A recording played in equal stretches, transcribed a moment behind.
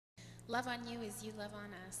love on you as you love on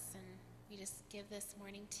us. And we just give this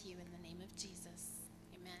morning to you in the name of Jesus.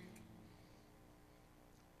 Amen.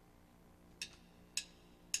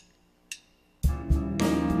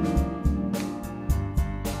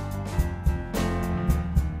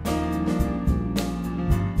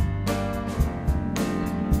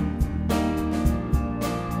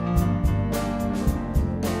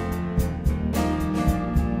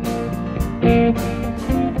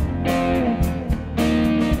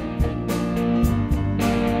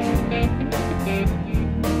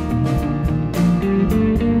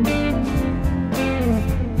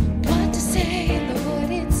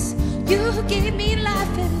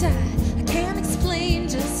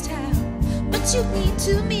 You mean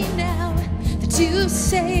to me now, that you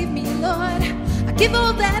save me, Lord. I give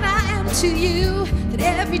all that I am to you, that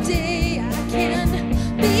every day I can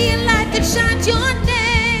be a light that shines your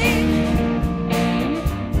name.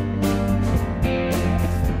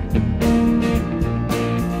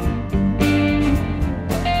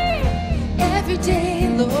 Every day,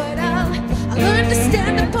 Lord, I'll learn to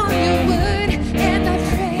stand upon your word, and I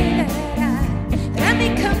pray that I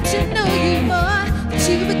may come to know you more, that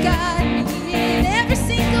you would guide me. Every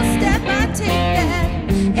single step I take, that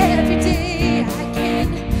every day I can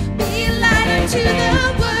be a light unto the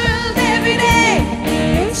world. Every day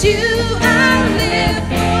it's you I live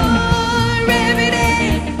for. Every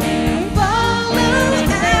day I follow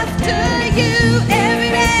after you.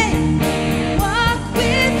 Every day walk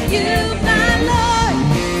with you, my Lord.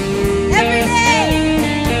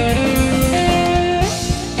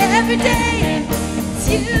 Every day it's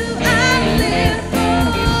you I live for.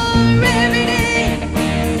 Every day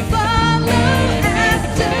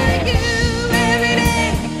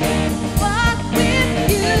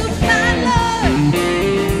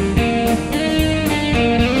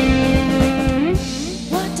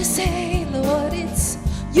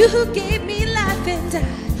you who gave me life, and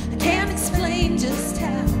I can't explain just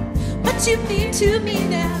how much you mean to me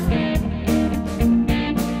now.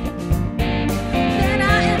 That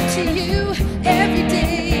I am to you, every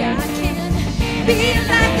day I can be a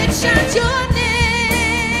light that shines your name.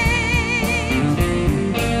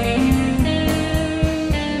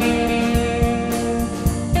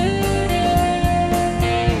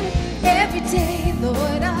 Every day,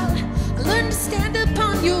 Lord, I'll learn to stand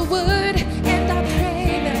upon your word, and I pray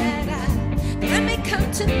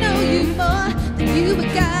come to know you more, that you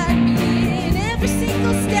would guide me in every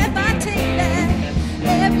single step I take, that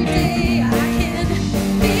every day I can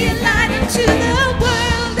be a light into the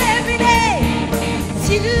world. Every day it's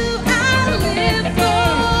you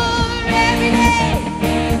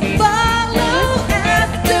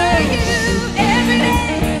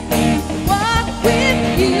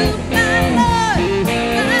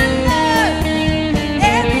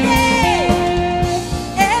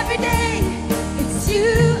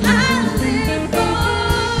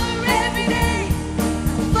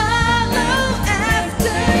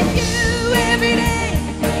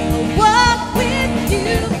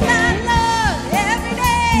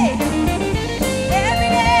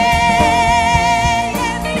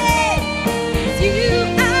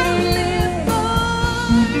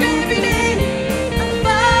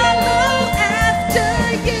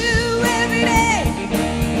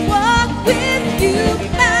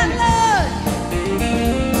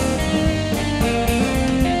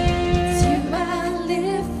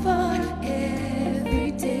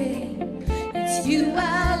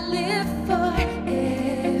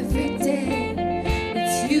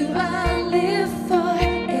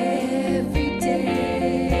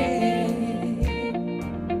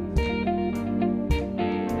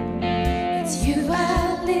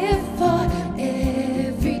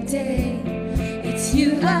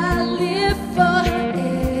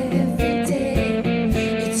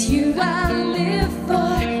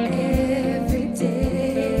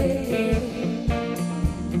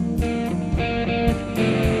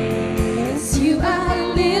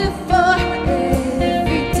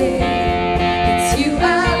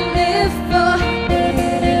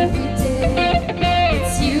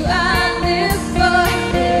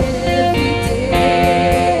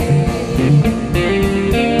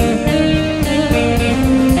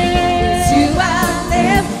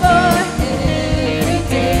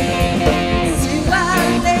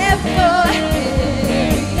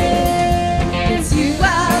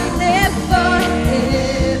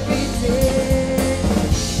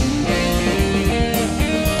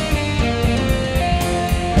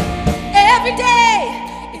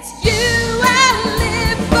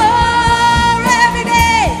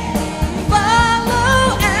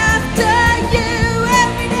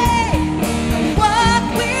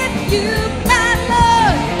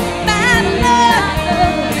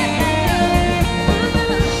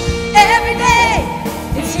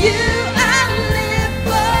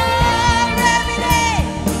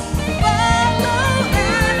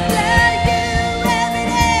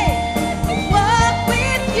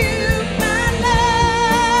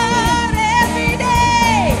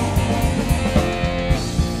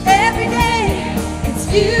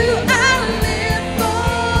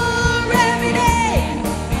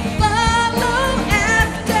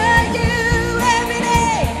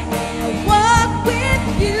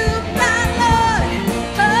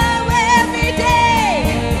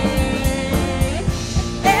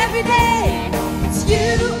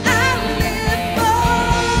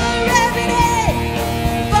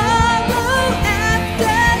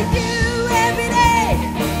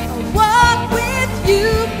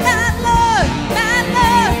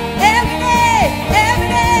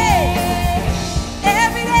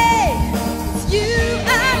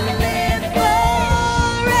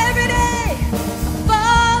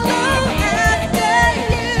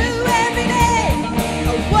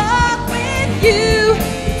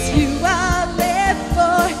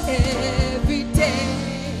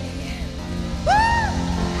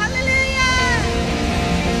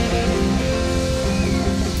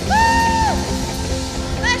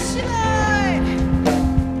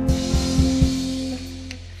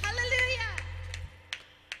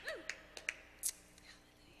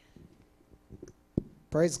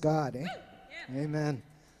Praise God, eh? Amen.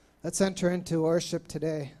 Let's enter into worship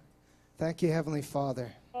today. Thank you, Heavenly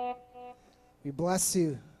Father. We bless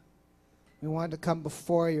you. We want to come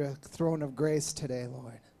before your throne of grace today,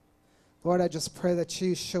 Lord. Lord, I just pray that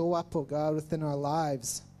you show up, oh God, within our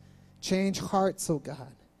lives. Change hearts, oh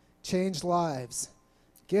God. Change lives.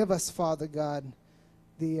 Give us, Father God,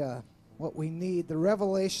 the what we need, the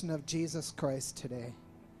revelation of Jesus Christ today.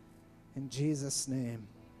 In Jesus' name,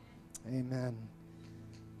 amen.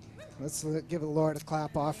 Let's give the Lord a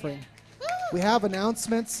clap offering. We have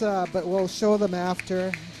announcements, but we'll show them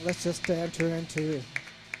after. Let's just enter into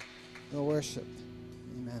the worship.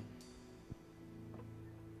 Amen.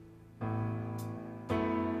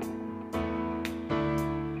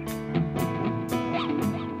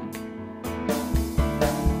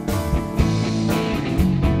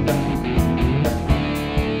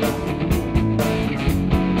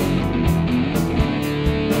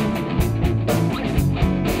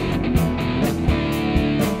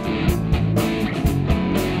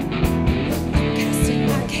 Casting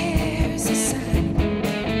my cares aside,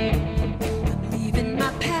 I'm leaving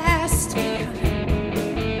my past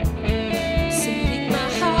behind, setting my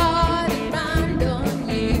heart and mind on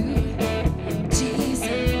you,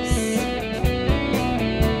 Jesus.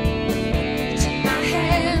 Reaching my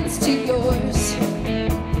hands to yours,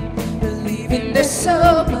 believing there's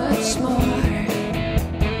so much more,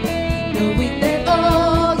 knowing that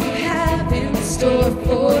all you have in store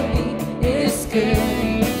for me is good.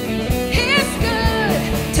 It's good.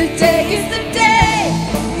 Today is the day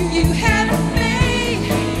you have made.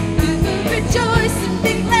 I will rejoice and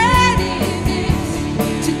be glad in it.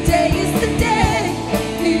 Today is the day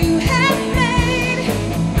you have made.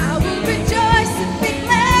 I will rejoice and be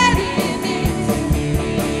glad in it.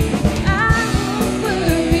 I won't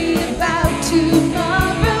worry about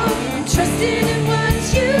tomorrow. I'm trusting in what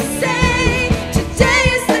you say. Today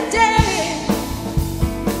is the day.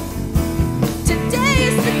 Today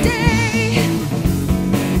is the day.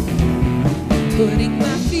 Putting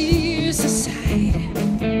my fears aside,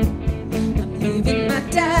 I'm leaving my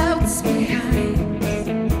doubts behind.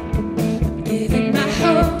 I'm giving my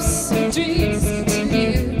hopes and dreams to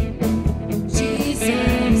you,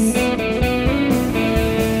 Jesus.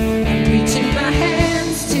 I'm reaching my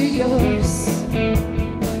hands to yours,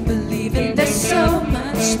 believing there's so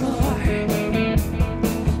much more,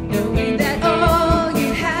 knowing that all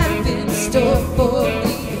you have in store for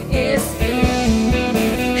me is good.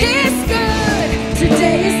 It's good.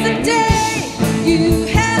 Today is the day you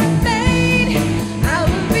have made. I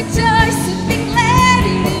will rejoice and be glad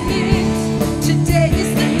in it. Today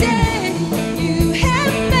is the day you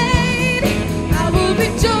have made. I will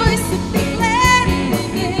rejoice and be glad in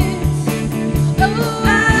it. Oh,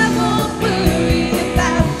 I won't worry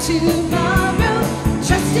about tomorrow.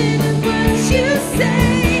 Trusting in what you say.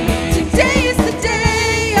 Today is the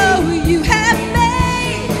day, oh, you have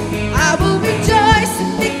made. I will rejoice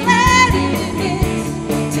and be glad in it.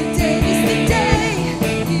 Today is the day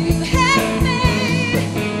you have made.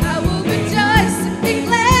 I will rejoice and be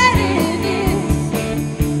glad in it.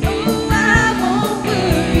 Oh, I won't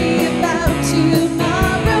worry about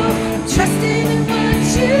tomorrow. Trusting in what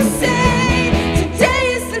you say. Today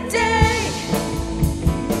is the day.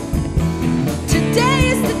 Today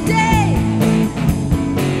is the day.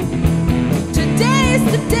 Today is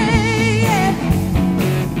the day. Yeah.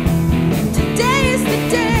 Today is the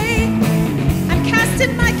day. I'm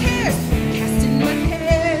casting my cares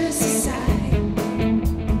aside,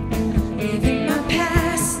 leaving my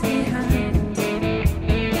past behind,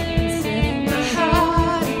 setting my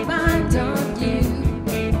heart and mind on you,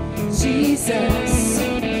 Jesus.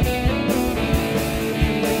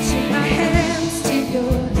 Reaching my hands to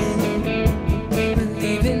yours,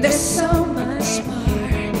 believing there's so much more,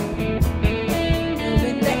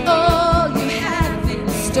 knowing that all you have in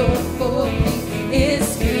store for me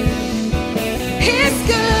is good. It's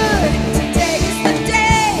good. Today is the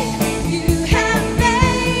day you have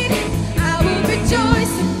made. I will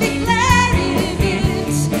rejoice and be glad in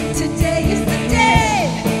it. Today is the day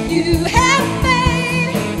you have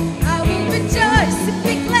made. I will rejoice and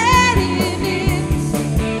be glad in it.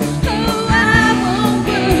 Oh, I won't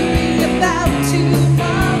worry about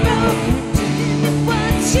tomorrow. Doing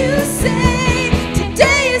what you say.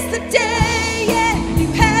 Today is the day, yeah, you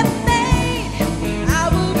have made. I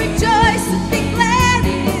will rejoice and be glad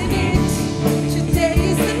in it. Today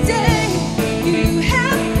is the day you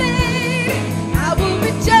have made. I will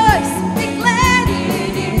rejoice and be glad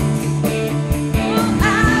in it. Oh,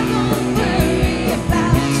 I won't worry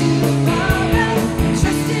about tomorrow.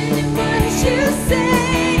 Trusting in what you say.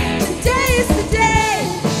 Today is the day.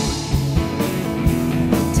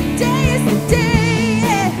 Today is the day.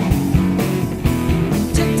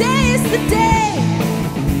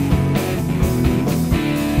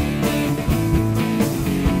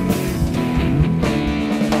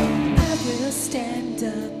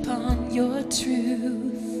 your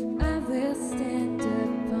truth. I will stand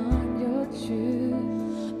upon your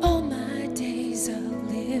truth. All my days I'll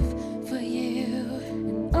live for you.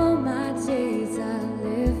 And all my days I'll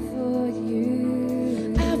live for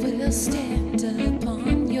you. I will stand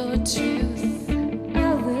upon your truth.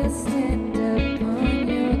 I will stand upon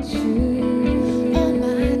your truth. All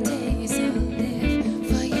my days I'll live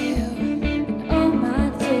for you. And all my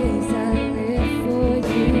days I'll live for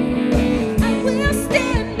you. I will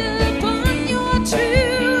stand upon your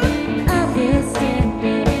truth. I will stand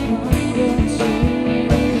upon your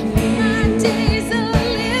truth. My days I'll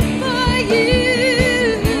live for you.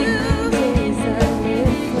 Days I'll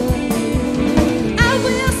live for you. I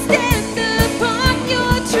will stand upon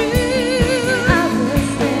your truth. I will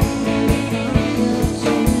stand upon your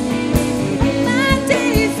truth. My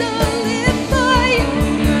days I'll live for you.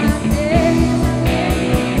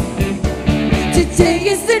 Today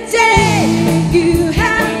is the day you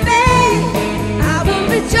have made. I will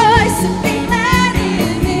rejoice and be glad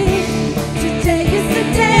in it. Today is the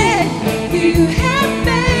day you have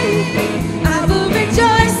made. I will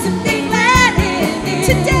rejoice and be glad in it.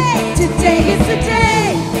 Today is the day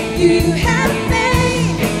you have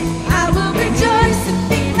made. I will rejoice and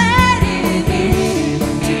be glad in it.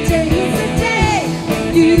 Today is the day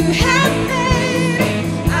you have made.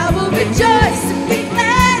 I will rejoice and be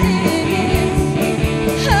glad in it.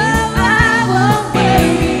 Oh, I won't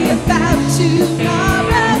worry about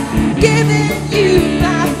tomorrow. Giving you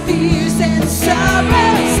my fears and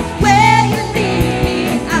sorrows. Where you lead me,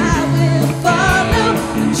 I will follow.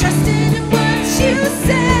 I'm trusting in what you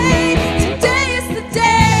say. Today is the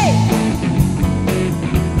day.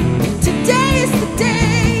 Today is the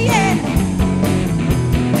day, yeah.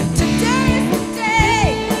 Today is the day.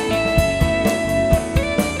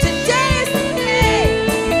 Today is the day.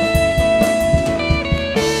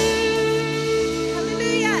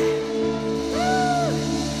 Hallelujah.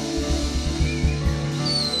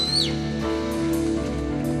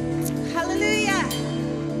 Hallelujah.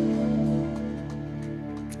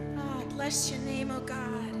 Oh, bless your name, oh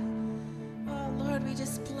God. Oh, Lord, we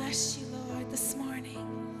just bless you, Lord, this morning.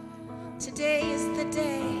 Today is the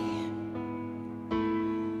day.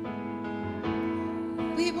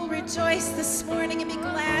 We will rejoice this morning and be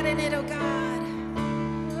glad in it, oh God.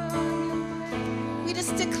 We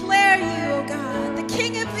just declare you, oh God, the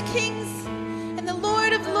King of the Kings and the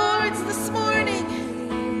Lord of Lords this morning.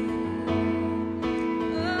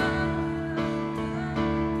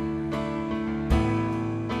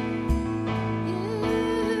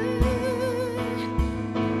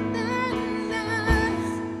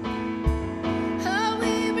 Oh,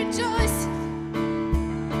 we rejoice.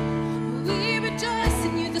 We rejoice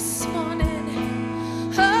in you this morning.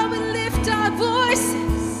 Oh, we lift our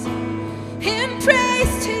voices in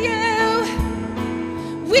praise to you.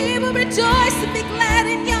 We will rejoice and be glad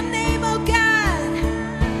in your name, oh God.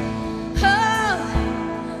 Oh,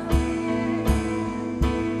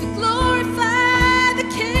 we glorify the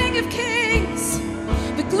King of Kings.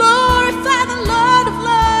 We glorify the Lord of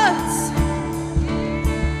Lords.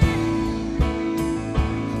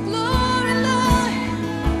 Glory, Lord.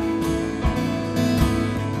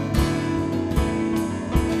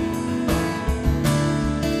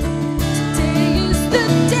 Today is the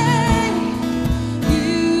day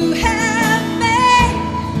you have made.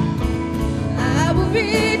 I will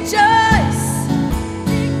rejoice,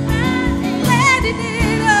 glad in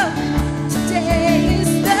it. Oh, today is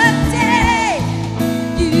the day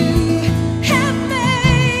you have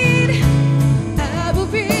made. I will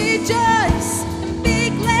rejoice and be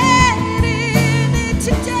glad in it.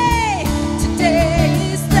 Today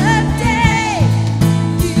is the day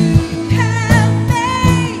you have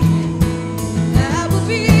made. I will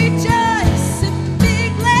rejoice and be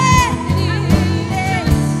glad in it.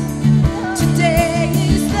 Today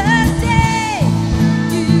is the day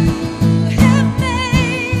you have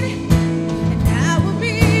made, and I will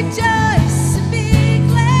rejoice and be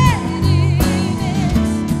glad in it.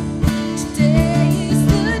 Today is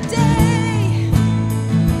the day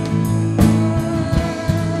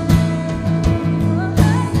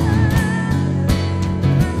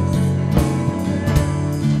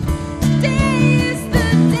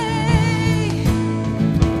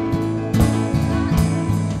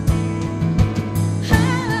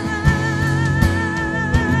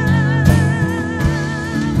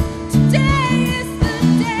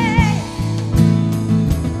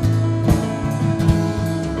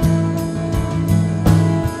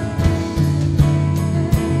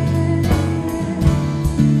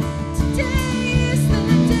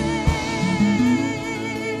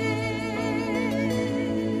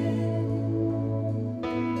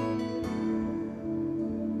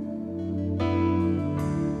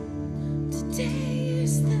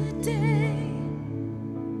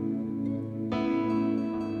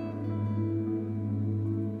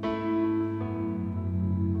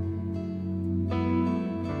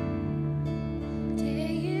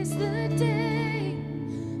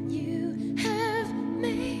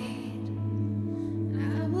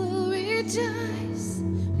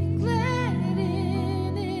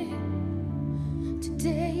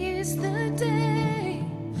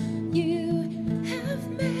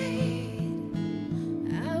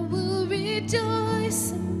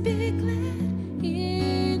rejoice and be glad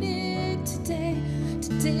in it today.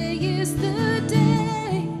 Today is the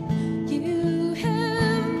day you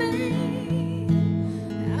have made.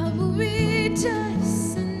 I will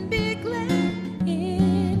rejoice and be glad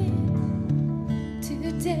in it.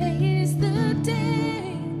 Today is the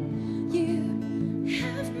day you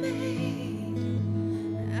have made.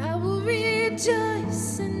 I will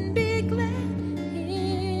rejoice and be glad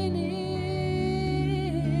in it.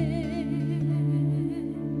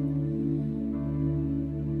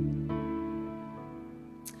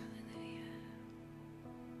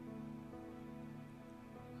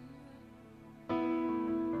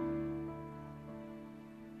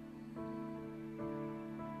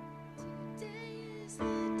 Today is the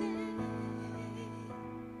day.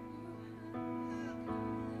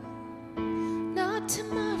 Not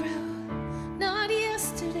tomorrow, not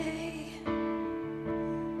yesterday.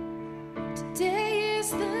 Today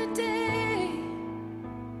is the day.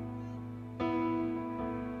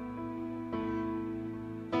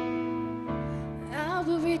 I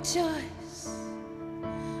will rejoice.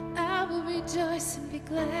 I will rejoice and be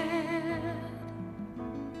glad.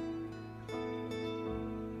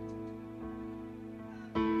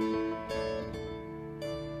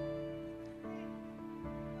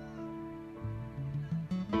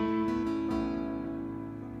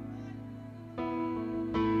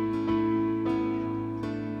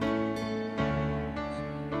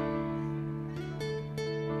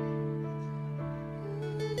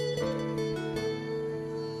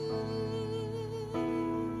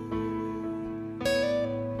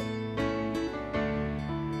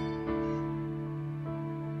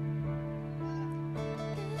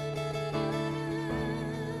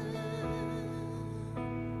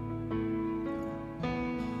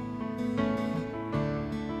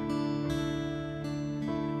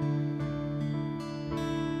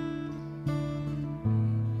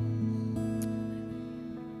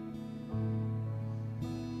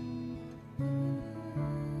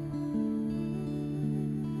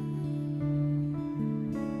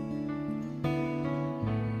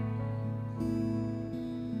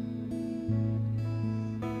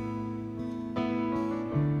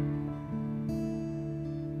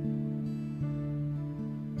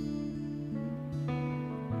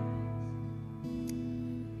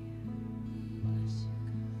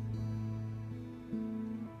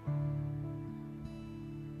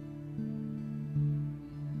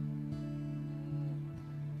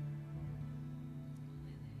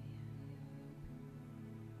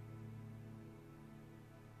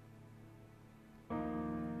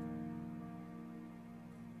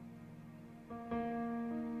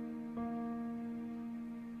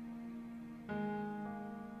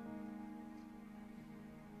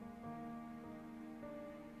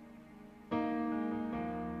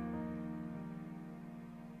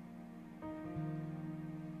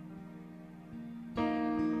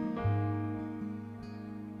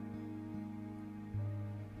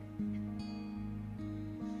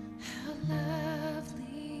 How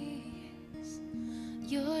lovely is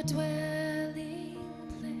your dwelling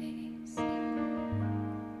place,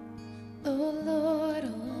 O Lord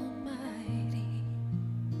Almighty.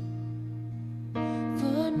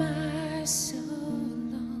 For my soul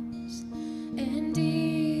longs and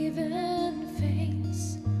even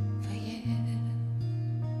faints for you.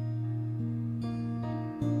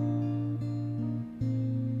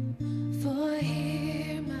 For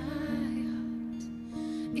here my heart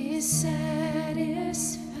is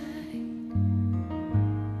satisfied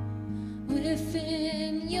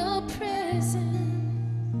within your presence.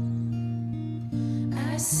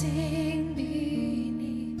 I sing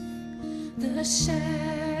beneath the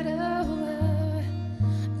shadow of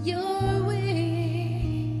your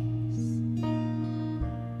wings.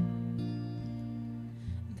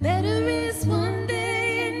 Better is one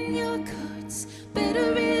day in your courts,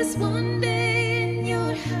 better is one day in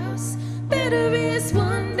your house, better is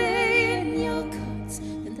one day in your courts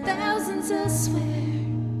than thousands elsewhere.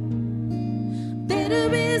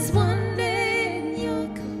 Better is one day in your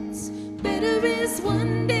courts, better is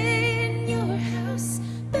one day in your house,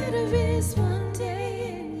 better is one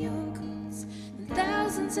day in your courts than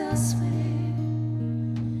thousands elsewhere,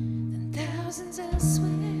 than thousands elsewhere.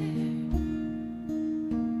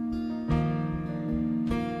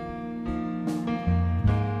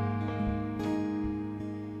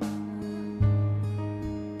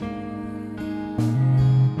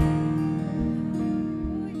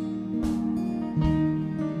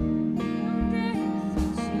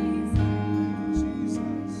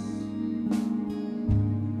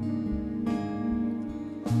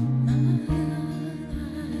 My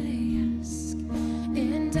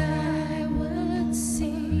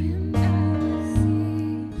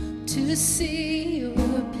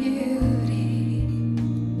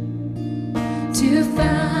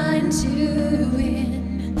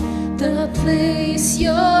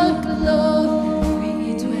your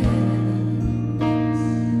glory dwells.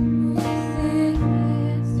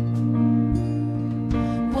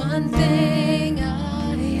 One thing I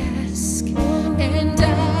ask, and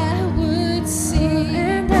I would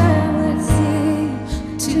sing,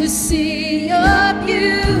 to see your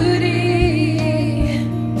beauty,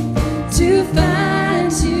 to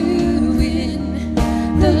find you in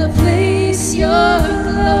the place your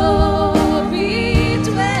glory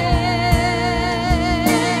dwells.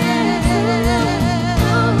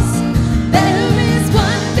 There is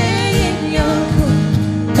one day in your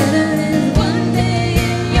court, there is one day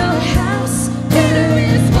in your house, there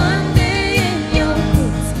is one day in your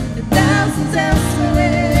courts, and thousands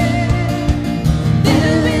elsewhere.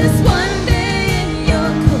 There is one day in your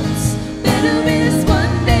courts, there is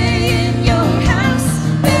one day in your house,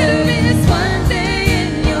 there is one day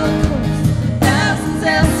in your courts, thousands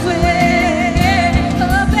elsewhere.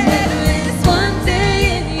 Oh, there is one day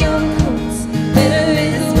in your courts, there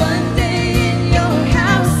is one day in your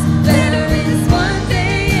house, there is one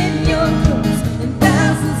day in your courts, and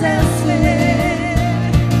thousands elsewhere.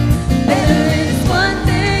 There is one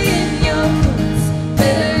day in your courts,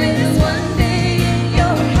 there is one day in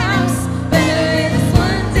your house, there is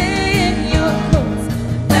one day in your courts,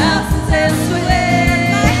 thousands elsewhere.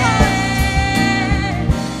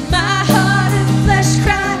 My heart and flesh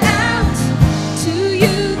cry out to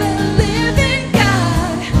you, the living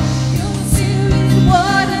God. Your spirit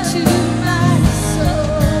water to my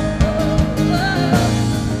soul.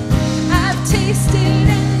 I've tasted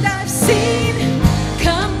and I've seen.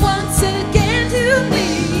 Come once again to me.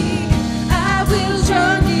 I will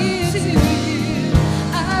draw near to you.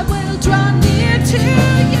 I will draw near to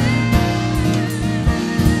you.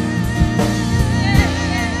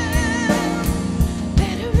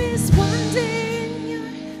 Better is one day in your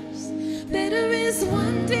house. Better is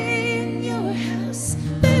one day in your house.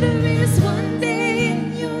 Better is one day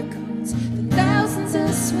in your courts than thousands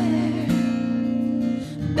elsewhere.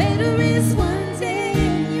 Better is one day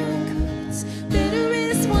in your courts. Better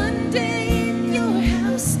is one day in your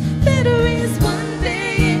house. Better is one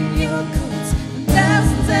day in your courts than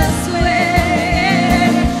thousands elsewhere.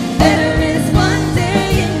 Better is one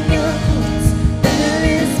day in your courts. Better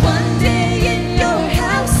is one day in your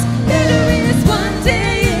house. Better is one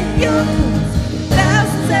day in your courts than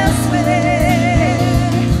thousands elsewhere.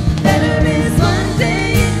 Better is one day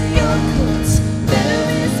in your courts. Better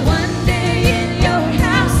is one day in your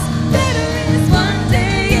house. Better is one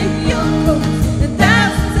day in your courts than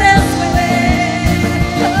thousands elsewhere.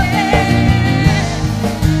 Oh, yeah.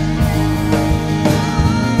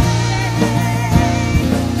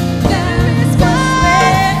 There is one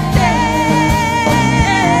day.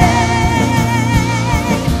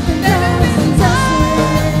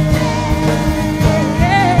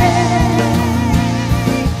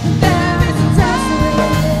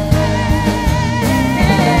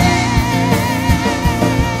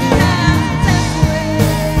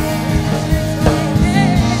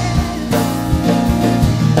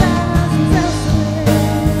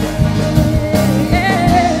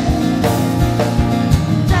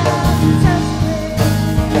 Thousands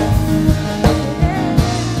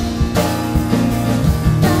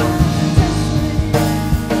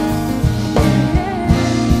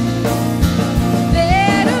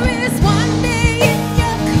Better is one day in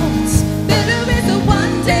your courts. Better is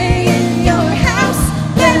one day in your house.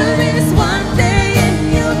 Better is one day in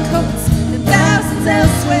your courts than thousands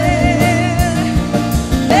elsewhere.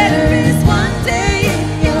 Better is one day in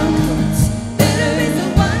your courts. Better is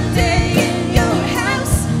one day in your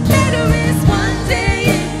house. Better is one day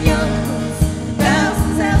in your courts than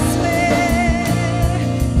thousands elsewhere.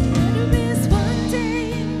 Better is one day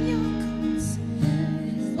in your courts.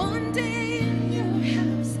 One day in your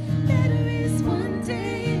house, better is one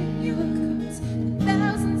day in your courts than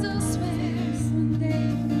thousands elsewhere.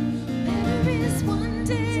 Better is one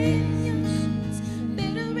day in your courts,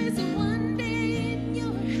 better is one day in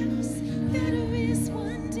your house, better is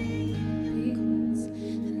one day in your courts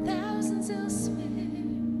than thousands elsewhere,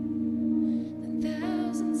 than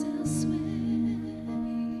thousands elsewhere.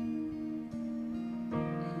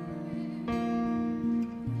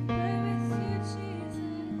 There is you,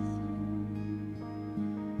 Jesus.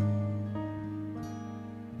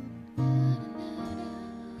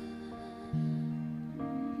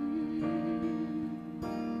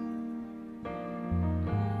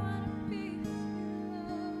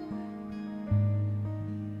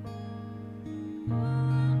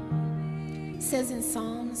 It says in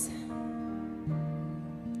Psalms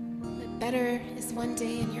that better is one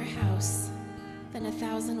day in your house than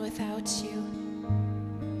 1,000 without you.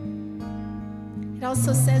 It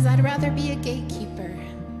also says, I'd rather be a gatekeeper,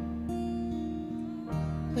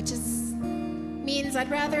 which means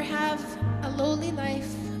I'd rather have a lowly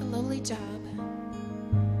life, a lowly job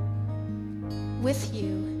with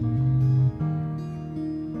you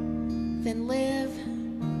than live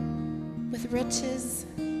with riches,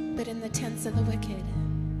 but in the tents of the wicked.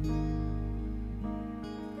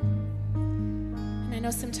 And I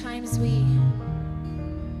know sometimes we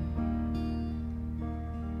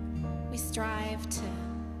strive to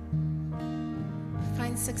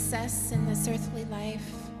find success in this earthly life,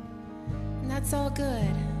 and that's all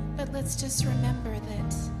good, but let's just remember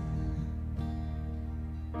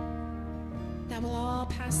that will all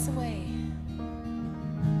pass away.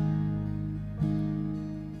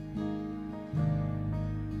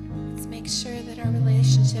 Let's make sure that our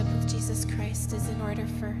relationship with Jesus Christ is in order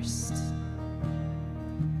first,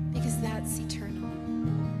 because that's eternal.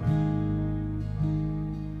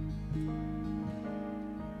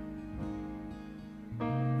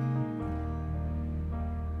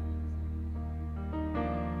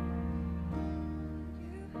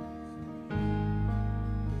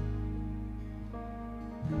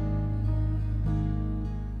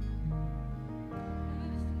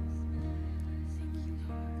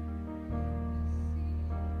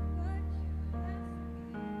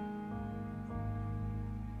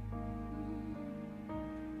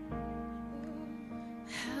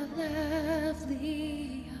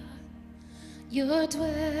 Lovely are your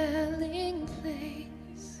dwelling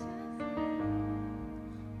place,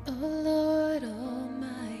 O Lord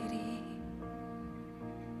Almighty.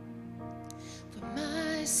 For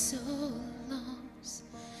my soul longs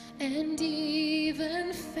and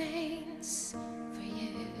even faints for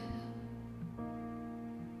you.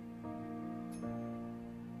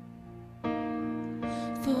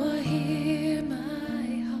 For here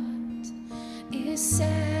my heart is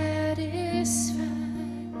satisfied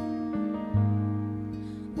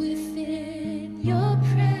within your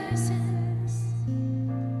presence.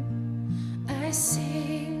 I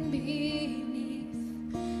sing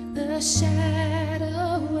beneath the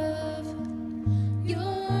shadow of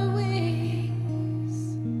your wings.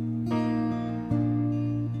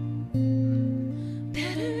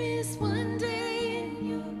 Better is one day in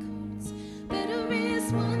your courts, better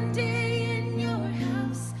is one day in your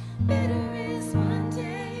house, better is one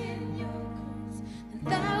day in your courts than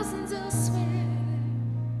thousands elsewhere.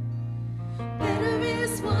 Better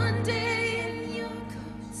is one day in your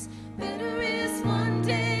courts, better is one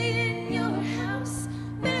day in your house,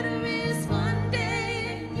 better is one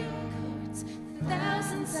day in your courts than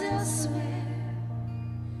thousands elsewhere.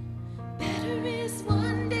 Better is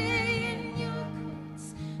one day in your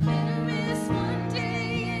courts, better is one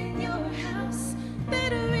day in your house,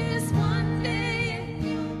 better is one day in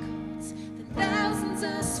your courts than thousands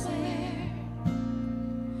elsewhere.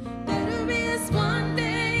 Better is one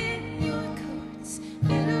day in your courts,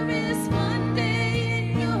 better is one day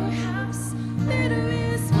in your house, better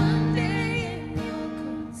is one day in your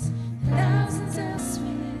courts than thousands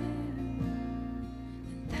elsewhere,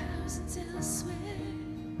 than thousands elsewhere.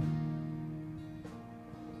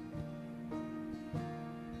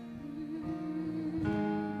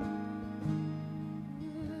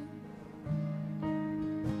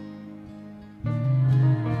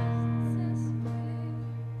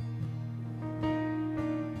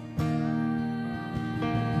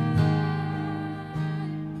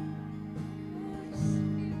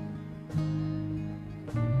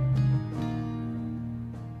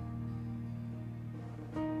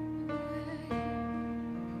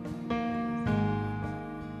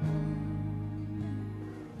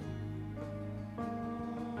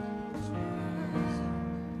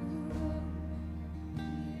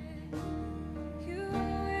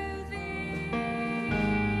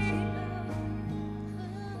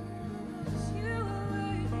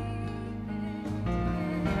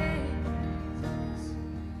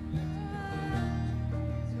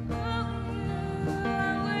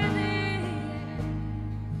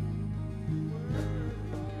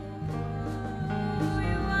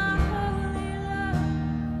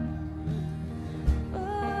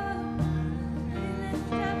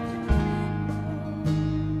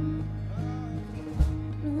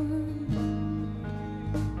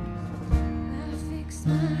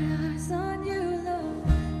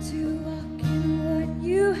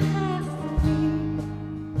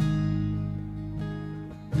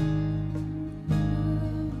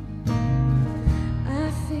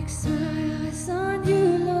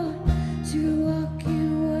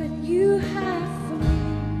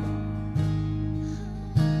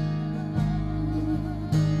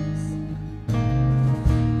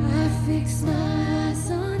 Fix my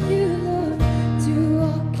eyes on you, Lord, to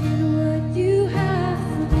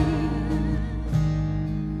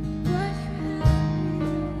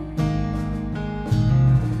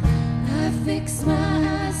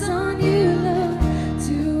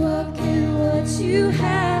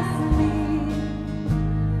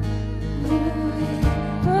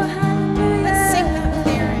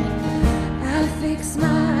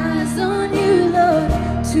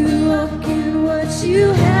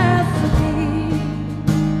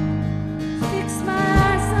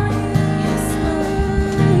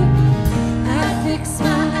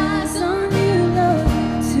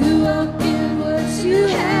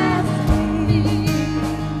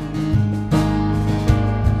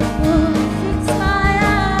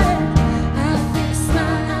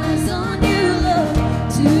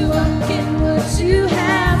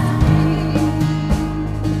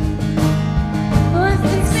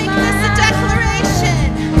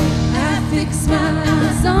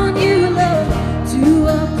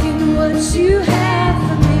you have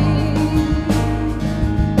for me.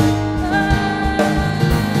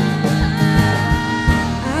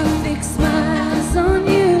 I fix my eyes on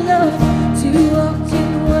you, Lord, to walk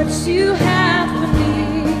in what you have for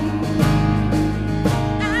me.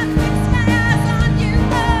 I fix my eyes on you,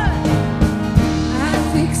 Lord.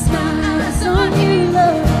 I fix my eyes on you,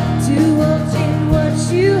 Lord, to walk in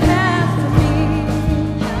what you have for me.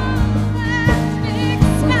 I fix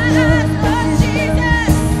my eyes on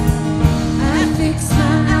Jesus. I fix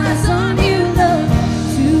my eyes on you, Lord,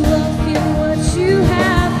 to walk in what you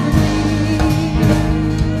have for me.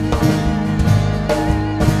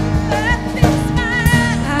 I fix my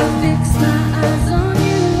eyes on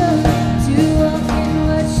you, Lord, to walk in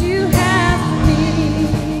what you have for me.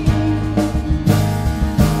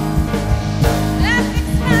 I fix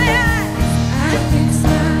my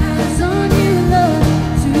eyes on you, Lord,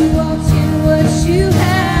 to walk in what you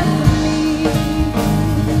have for me.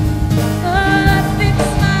 Oh, I fix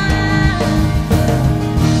my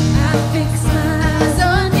eyes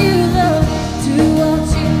on you, Lord, to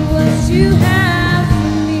walk in what you have for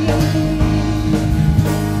me.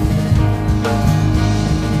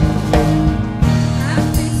 I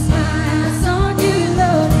fix my eyes on you,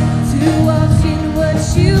 Lord, to walk in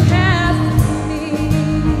what you have for me.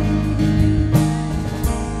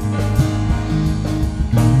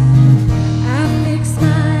 I fix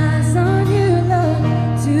my eyes on you, Lord,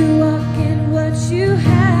 to walk in what you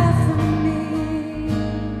have for me.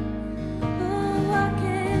 Oh,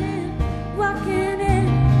 walking in.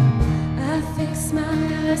 I fix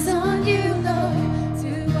my eyes on you, Lord,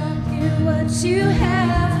 to walk in what you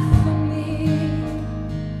have for me.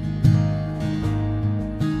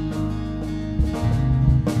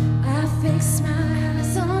 I fix my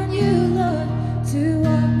eyes on you, Lord, to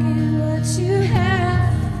walk in what you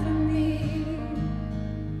have for me.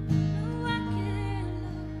 Walking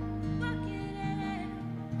in.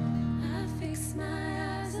 I fix my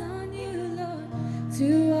eyes on you, Lord,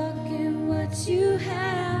 to walk in what you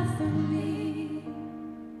have for me.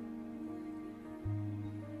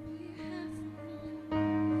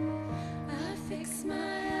 I fix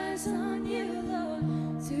my eyes on you,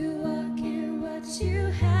 Lord, to walk in what you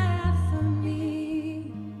have for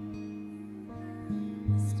me.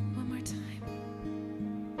 One more time.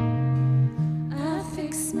 I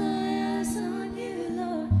fix my eyes on you,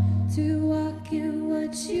 Lord, to walk in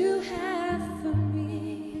what you have for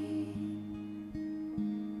me.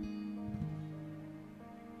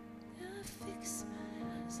 I fix my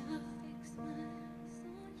eyes on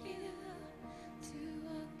you, Lord, to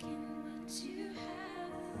walk in what you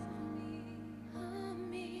have for me.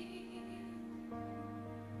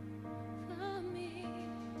 For me.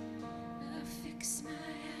 I fix my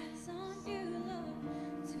eyes on you,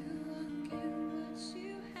 Lord, to walk in what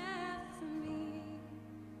you have for me.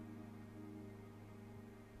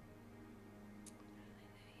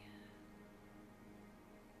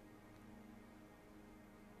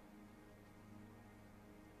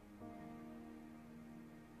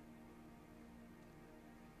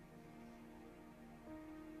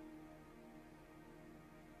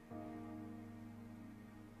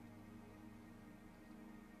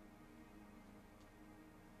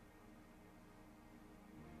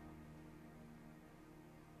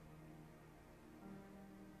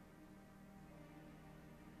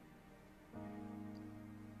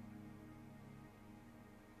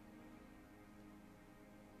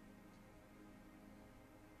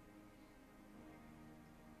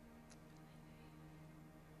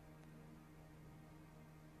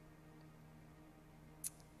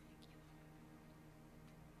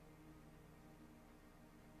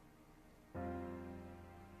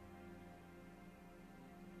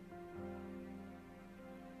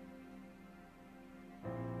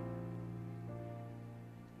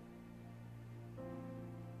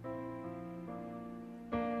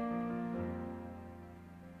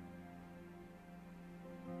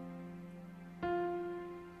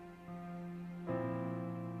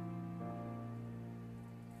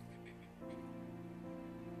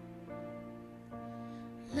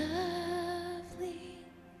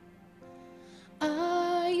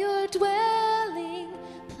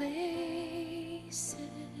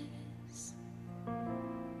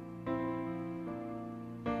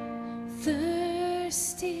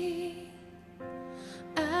 thirsty,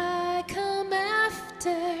 I come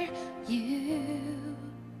after you.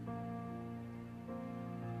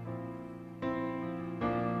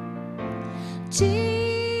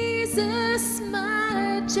 Jesus,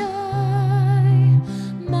 my joy,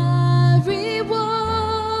 my reward.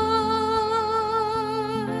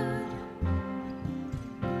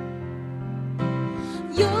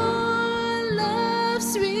 Your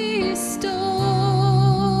love's restored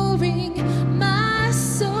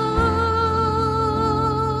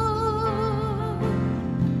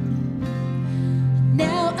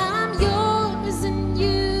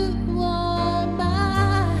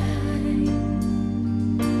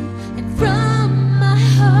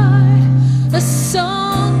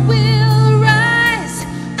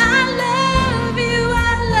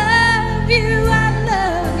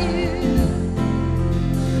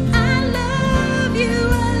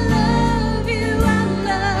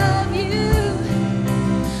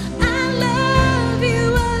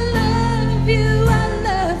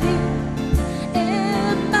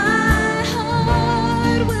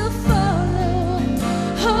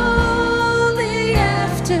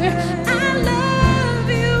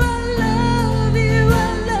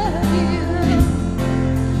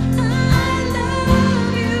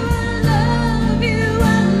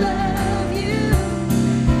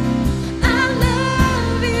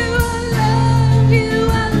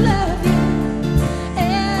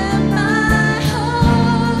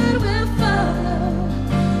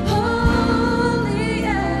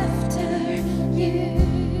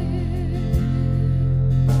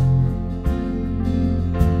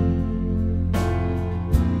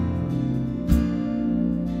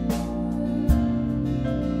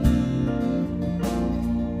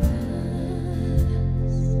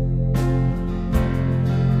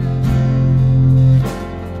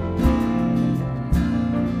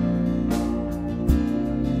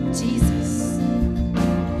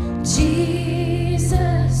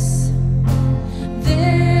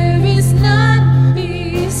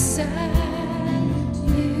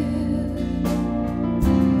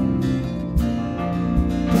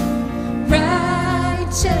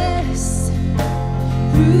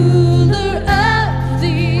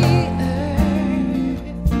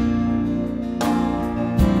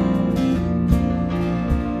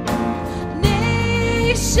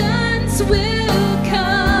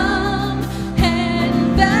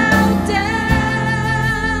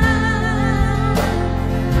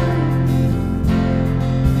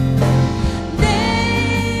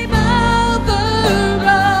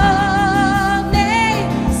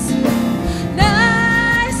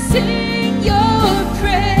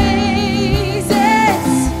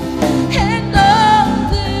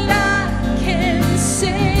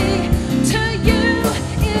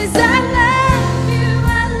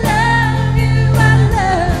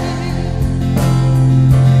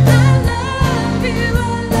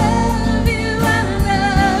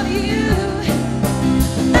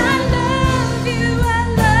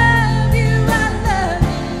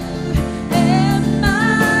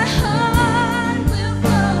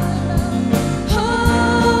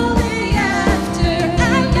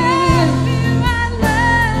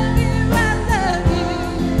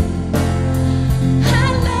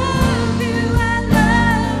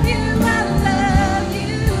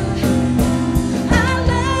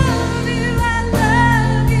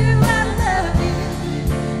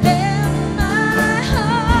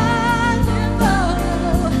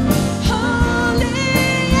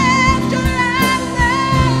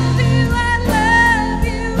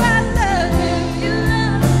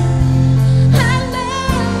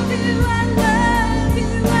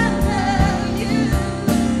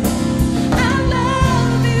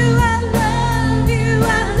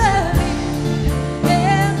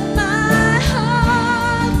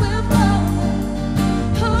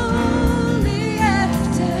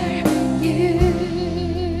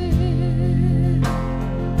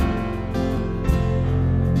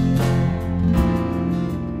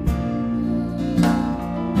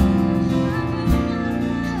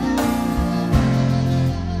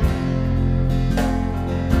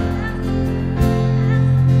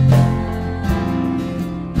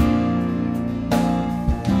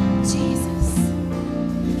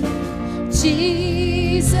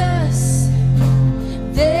Jesus,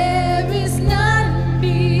 there is none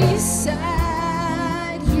beside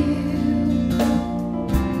you.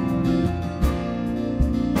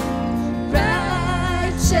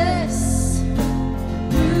 Righteous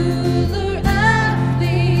ruler of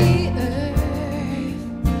the earth,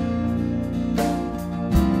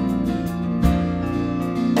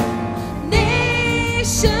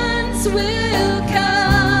 nations will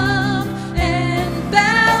come and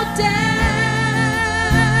bow down.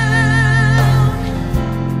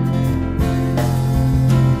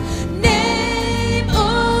 Name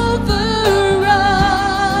over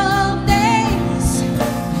all names,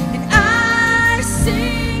 and I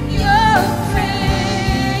sing your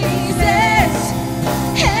praises.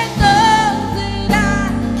 And all that I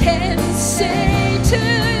can say to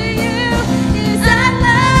you is I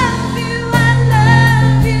love you, I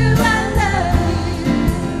love you, I love you.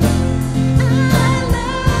 I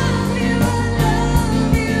love you, I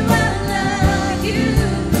love you, I love you.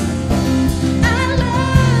 I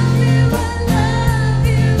love you, I love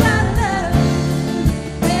you, I love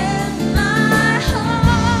you. And my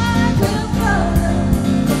heart will follow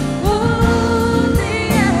only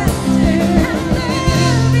after. I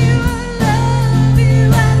love you, I love you,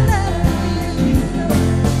 I love you.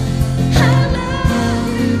 I love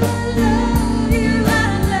you, I love you, I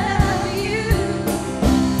love you.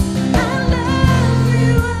 I love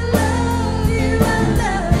you, I love you, I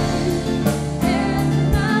love you. And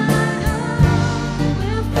my heart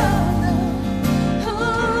will follow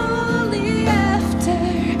wholly after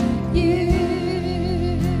you.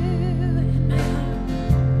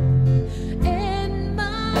 And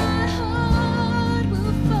my heart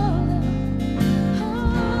will follow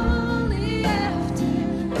wholly after.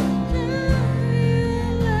 Love you,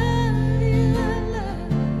 love you,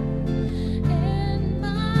 love you. And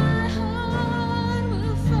my heart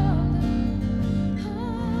will follow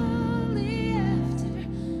wholly after.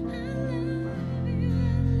 I love you,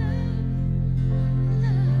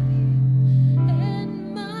 love you. And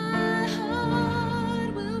my heart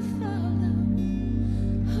will follow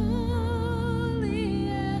wholly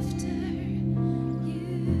after you.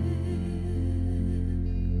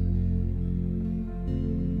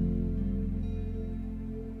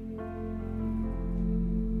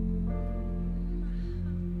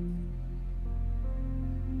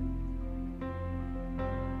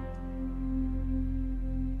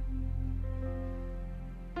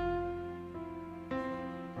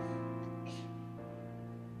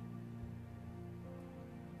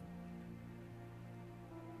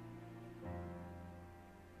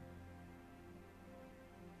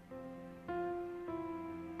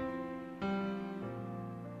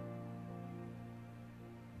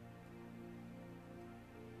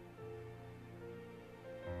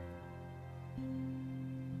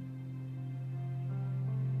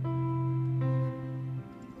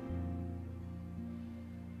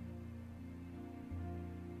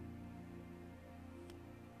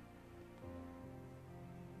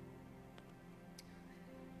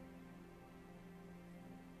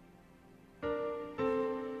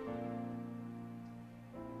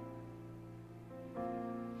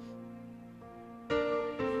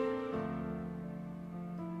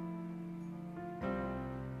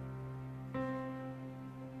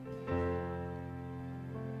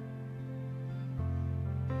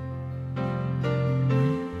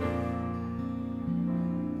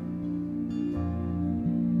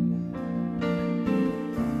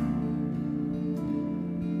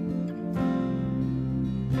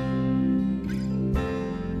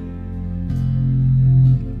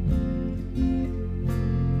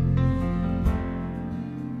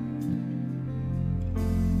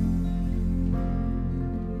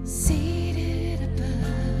 Seated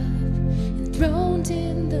above, enthroned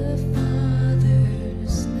in the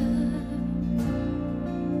Father's love,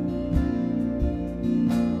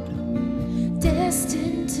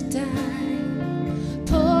 destined to die,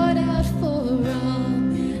 poured out for all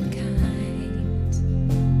mankind.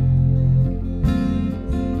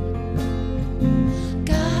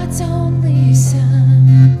 God's only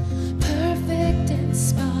Son, perfect and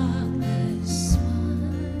spotless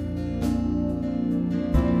one.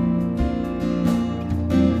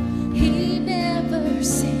 He never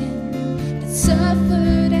sinned,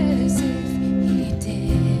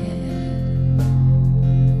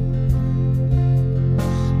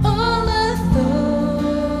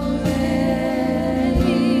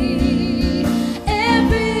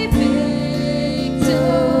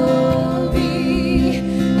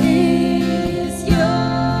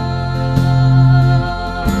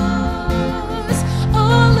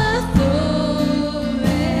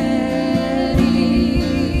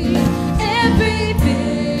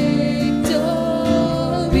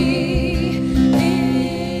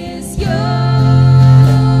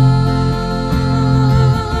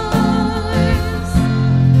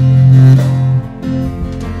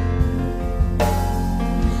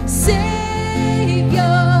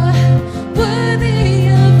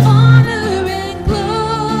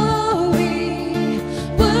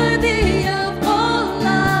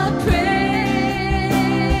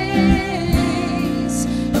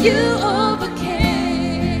 You overcame.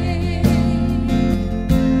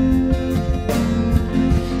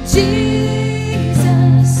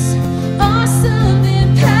 Jesus, awesome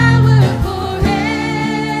in power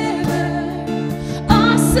forever.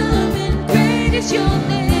 Awesome and great is your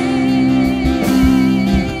name.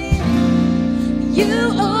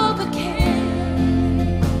 You overcame.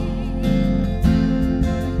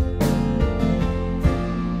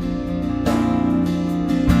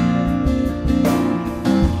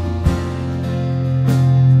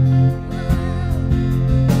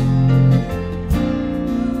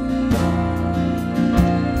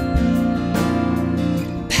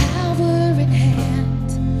 Power in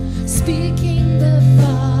hand, speaking the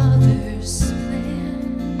Father's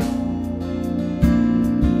plan.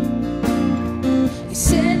 You're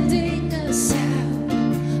sending us out,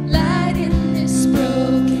 light in this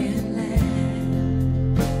broken land.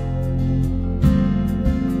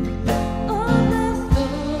 All authority,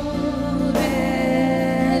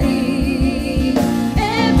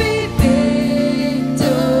 every victory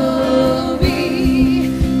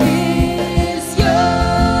is yours.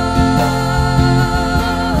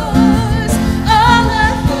 All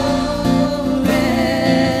authority,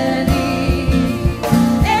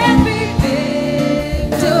 every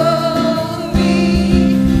victory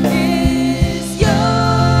is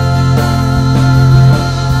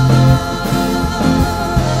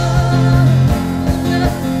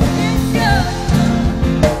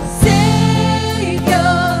Savior,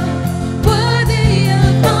 worthy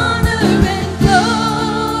of honor and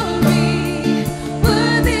glory,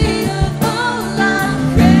 worthy of all our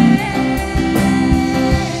praise.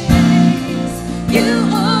 You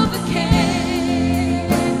overcame.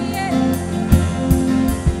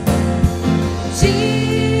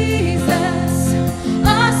 Jesus,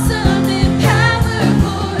 awesome in power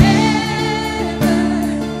forever.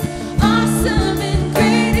 Awesome and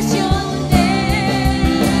great is your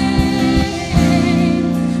name.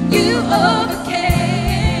 You overcame.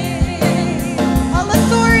 All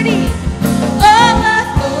authority, all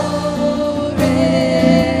authority,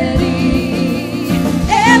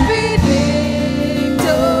 every victory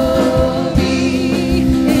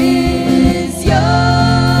is yours.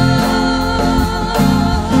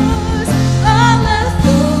 All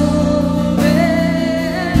authority,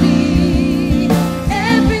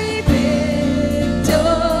 every victory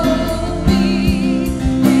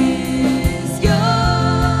is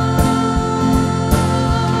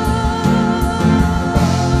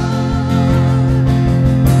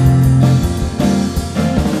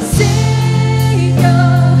Savior,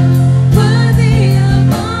 worthy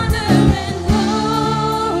of honor and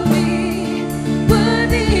glory,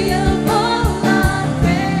 worthy of all our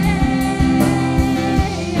praise.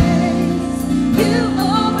 You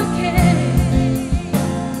overcame.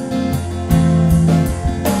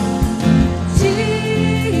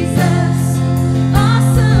 Jesus,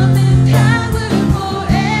 awesome in power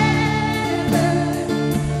forever.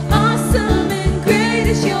 Awesome and great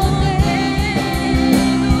is your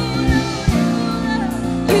name.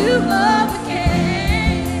 You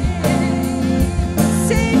overcame.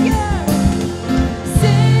 Savior,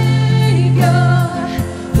 Savior,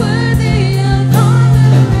 worthy of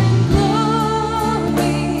honor and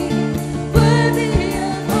glory, worthy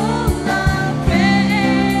of all our praise.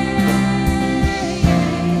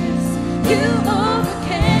 You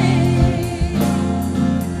overcame.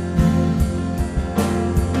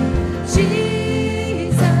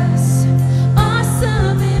 Jesus,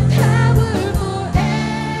 awesome in power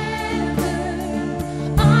forever.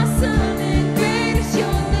 Awesome and great is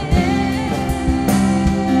your name.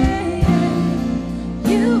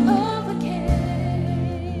 You overcame.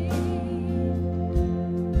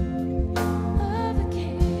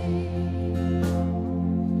 Overcame.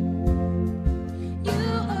 You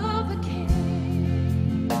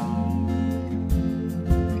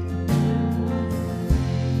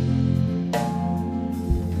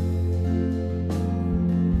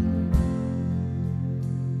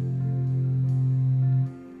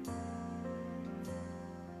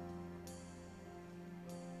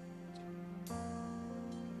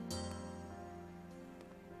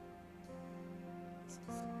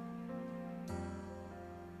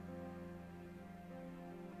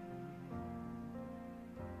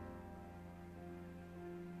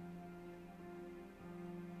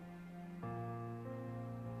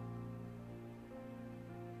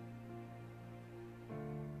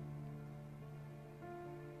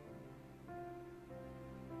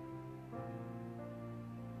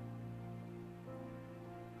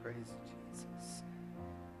Praise you, Jesus.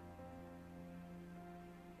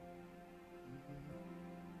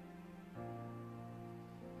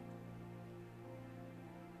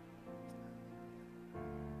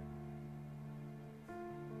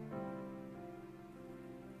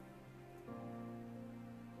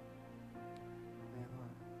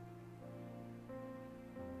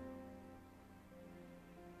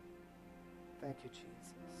 Thank you,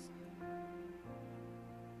 Jesus.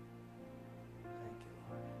 Thank you,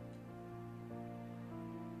 Lord.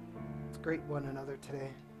 Let's greet one another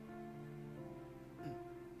today.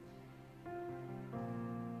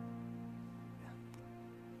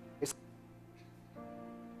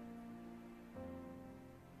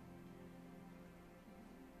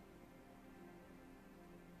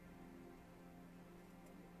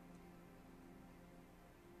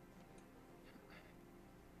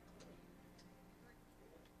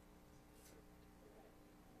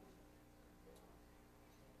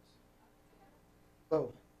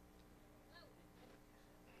 Hello.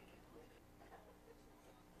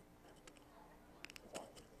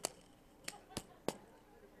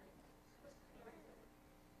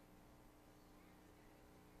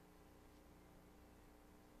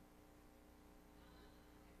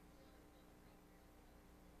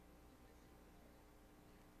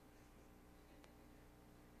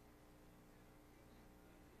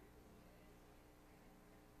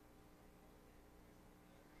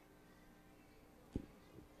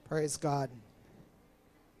 Praise God.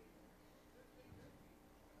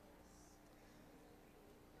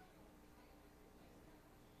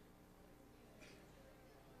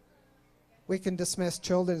 We can dismiss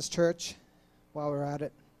Children's Church while we're at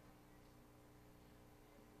it.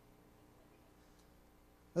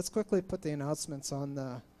 Let's quickly put the announcements on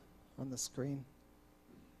the screen.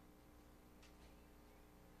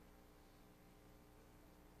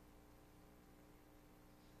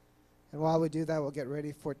 And while we do that, we'll get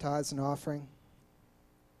ready for tithes and offering.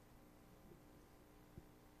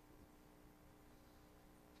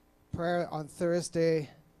 Prayer on Thursday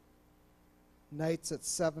nights at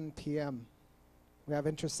 7 p.m. We have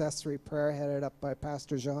intercessory prayer headed up by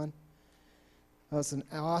Pastor Jean. It was an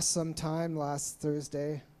awesome time last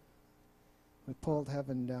Thursday. We pulled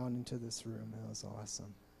heaven down into this room. It was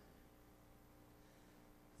awesome.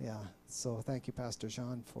 Yeah, so thank you, Pastor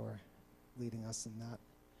Jean, for leading us in that.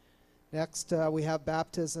 Next, we have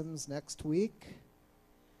baptisms next week.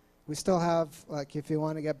 We still have, like, if you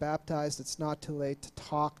want to get baptized, it's not too late to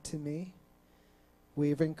talk to me.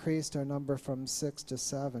 We've increased our number from 6 to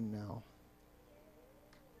 7 now.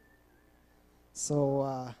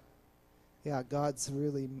 So, yeah, God's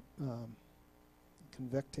really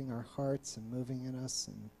convicting our hearts and moving in us.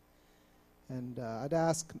 And I'd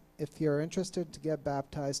ask, if you're interested to get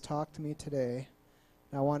baptized, talk to me today.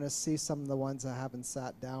 I want to see some of the ones I haven't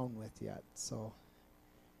sat down with yet. So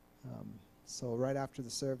right after the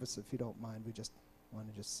service, if you don't mind, we just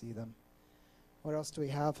want to see them. What else do we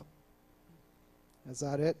have? Is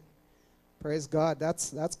that it? Praise God.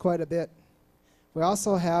 That's quite a bit. We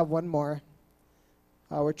also have one more.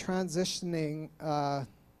 We're transitioning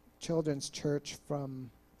Children's Church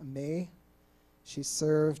from May. She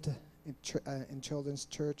served in Children's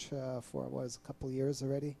Church for a couple of years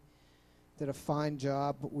already. Did a fine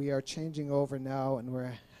job. We are changing over now, and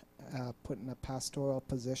we're putting a pastoral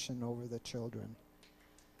position over the children.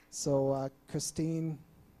 So Christine,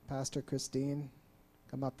 Pastor Christine,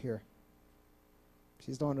 come up here.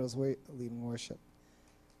 She's the one who was leading worship.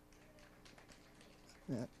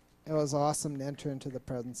 Yeah. It was awesome to enter into the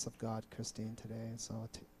presence of God, Christine, today. So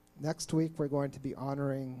next week we're going to be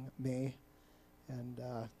honoring May, and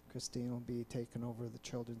Christine will be taking over the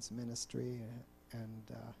children's ministry. And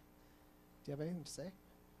do you have anything to say?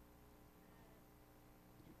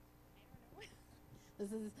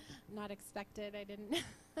 This is not expected. I didn't,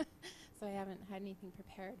 so I haven't had anything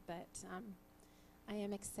prepared, but I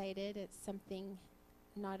am excited. It's something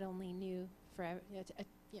not only new for a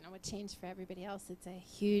change for everybody else. It's a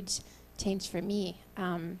huge change for me.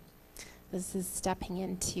 This is stepping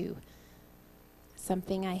into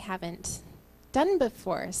something I haven't done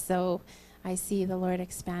before. So I see the Lord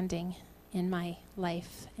expanding in my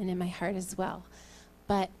life and in my heart as well.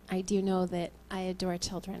 But I do know that I adore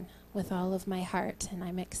children with all of my heart, and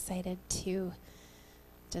I'm excited to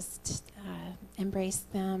just embrace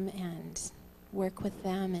them and work with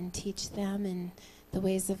them and teach them in the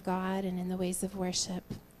ways of God and in the ways of worship.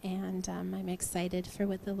 And I'm excited for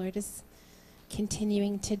what the Lord is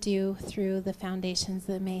continuing to do through the foundations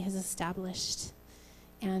that May has established,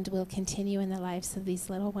 and will continue in the lives of these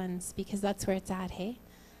little ones, because that's where it's at, hey?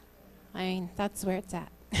 I mean, that's where it's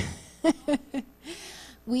at.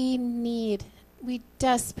 We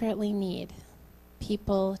desperately need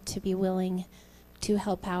people to be willing to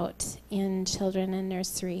help out in children and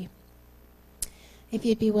nursery. If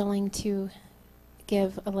you'd be willing to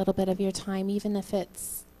give a little bit of your time, even if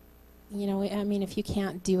it's, if you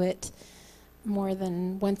can't do it more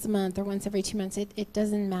than once a month or once every 2 months, it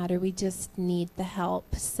doesn't matter. We just need the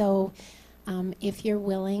help. So if you're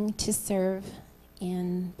willing to serve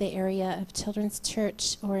in the area of children's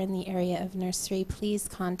church or in the area of nursery, please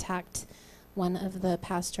contact one of the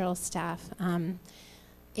pastoral staff.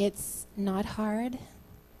 It's not hard.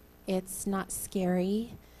 It's not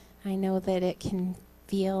scary. I know that it can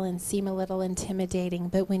feel and seem a little intimidating,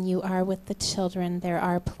 but when you are with the children, there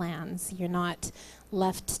are plans. You're not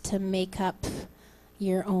left to make up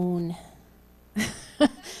your own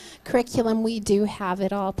curriculum. We do have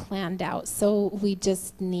it all planned out, so we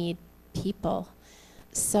just need people.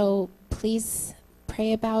 So please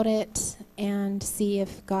pray about it and see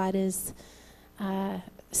if God is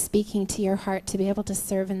speaking to your heart to be able to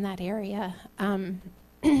serve in that area.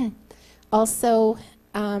 Also,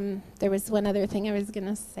 there was one other thing I was going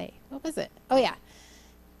to say. What was it? Oh, yeah.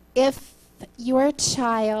 If your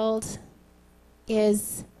child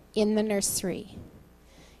is in the nursery,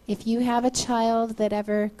 if you have a child that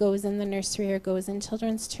ever goes in the nursery or goes in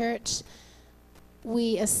children's church,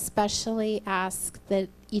 we especially ask that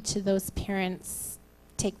each of those parents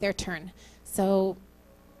take their turn. So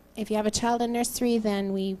if you have a child in nursery,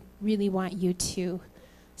 then we really want you to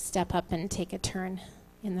step up and take a turn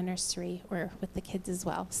in the nursery or with the kids as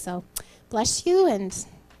well. So bless you, and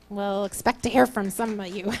we'll expect to hear from some of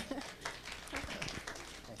you.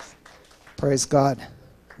 Praise God.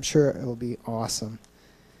 I'm sure it will be awesome.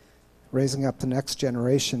 Raising up the next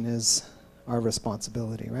generation is our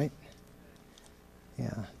responsibility, right?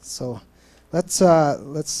 Yeah. So let's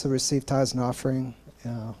receive tithes and offering.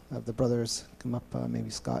 Have the brothers come up, maybe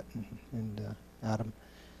Scott and Adam,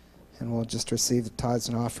 and we'll just receive the tithes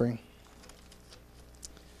and offering.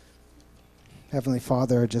 Heavenly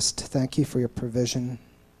Father, I just thank you for your provision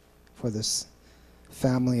for this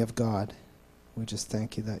family of God. We just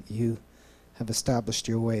thank you that you have established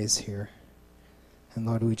your ways here. And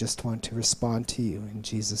Lord, we just want to respond to you in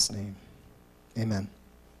Jesus' name. Amen.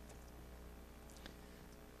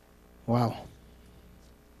 Wow.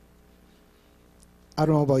 I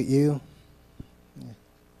don't know about you.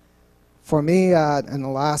 For me, in the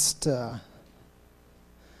last...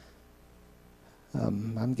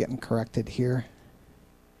 I'm getting corrected here.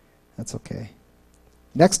 That's okay.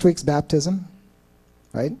 Next week's baptism,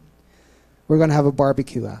 right? We're going to have a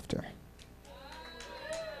barbecue after.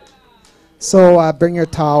 So bring your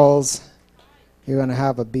towels. You're going to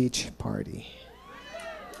have a beach party.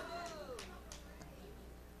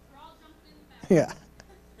 Yeah.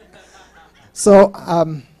 So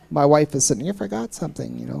my wife is sitting here. Forgot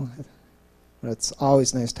something, you know. But it's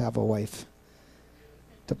always nice to have a wife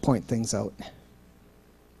to point things out.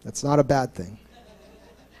 That's not a bad thing.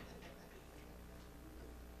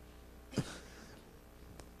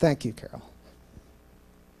 Thank you, Carol.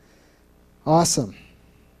 Awesome.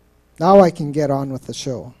 Now I can get on with the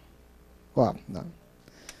show. Well, no.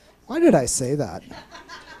 Why did I say that?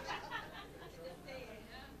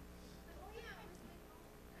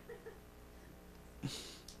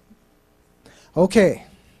 Okay.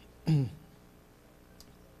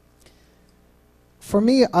 For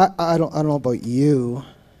me, I don't know about you,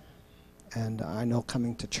 and I know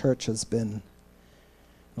coming to church has been,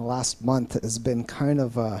 the last month has been kind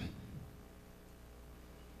of a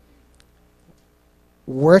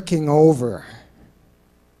working over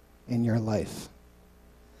in your life.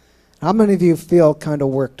 How many of you feel kind of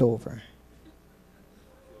worked over?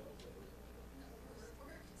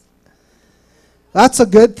 That's a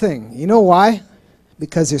good thing. You know why?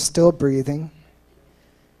 Because you're still breathing,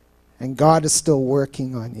 and God is still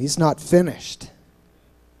working on you. He's not finished.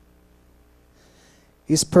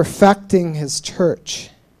 He's perfecting his church,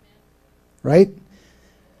 right?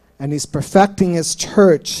 And he's perfecting his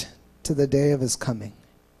church to the day of his coming.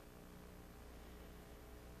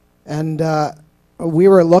 And we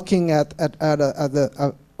were looking at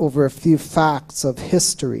over a few facts of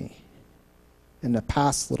history in the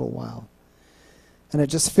past little while. And it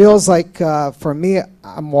just feels like, for me,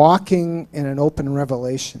 I'm walking in an open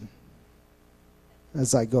revelation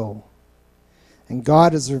as I go. And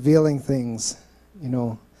God is revealing things, you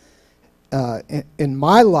know, in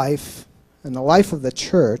my life, in the life of the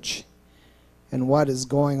church, and what is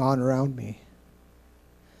going on around me.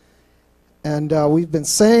 And we've been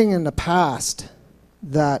saying in the past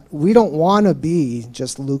that we don't want to be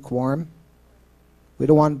just lukewarm. We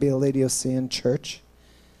don't want to be a Laodicean church.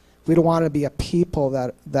 We don't want to be a people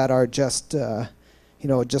that are just,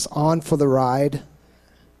 just on for the ride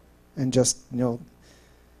and just,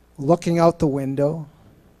 looking out the window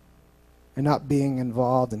and not being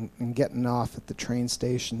involved and getting off at the train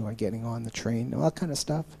station or getting on the train, all that kind of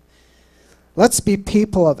stuff. Let's be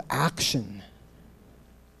people of action,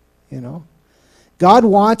 God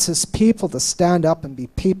wants his people to stand up and be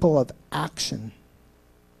people of action.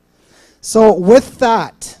 So with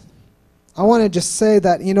that, I want to just say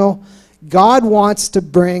that, God wants to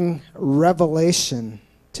bring revelation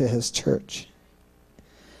to his church.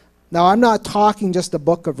 Now, I'm not talking just the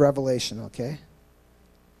book of Revelation, okay?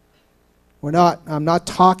 I'm not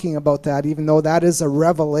talking about that, even though that is a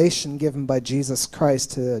revelation given by Jesus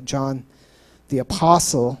Christ to John the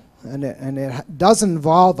Apostle, and it does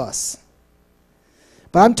involve us.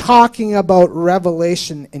 But I'm talking about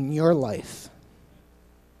revelation in your life.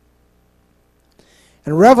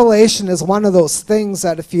 And revelation is one of those things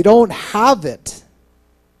that if you don't have it,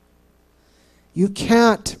 you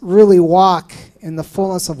can't really walk in the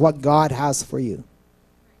fullness of what God has for you.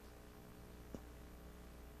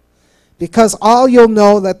 Because all you'll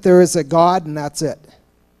know that there is a God, and that's it.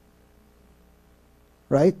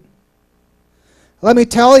 Right? Let me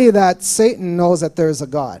tell you that Satan knows that there's a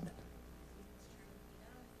God.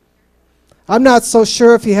 I'm not so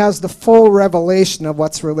sure if he has the full revelation of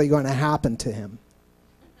what's really going to happen to him.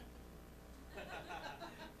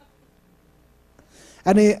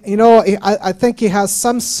 And I think he has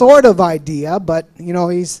some sort of idea, but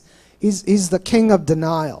he's the king of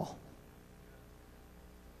denial.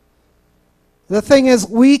 The thing is,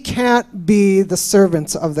 we can't be the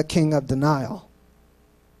servants of the king of denial.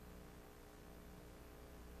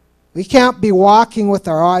 We can't be walking with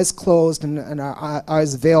our eyes closed and our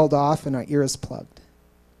eyes veiled off and our ears plugged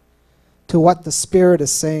to what the Spirit is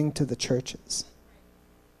saying to the churches.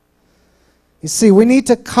 You see, we need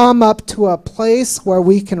to come up to a place where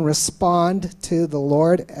we can respond to the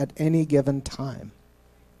Lord at any given time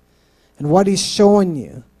and what he's showing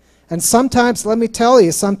you. And sometimes, let me tell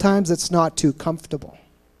you, sometimes it's not too comfortable.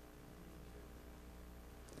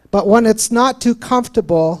 But when it's not too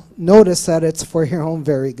comfortable, notice that it's for your own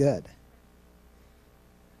very good.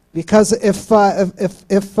 Because if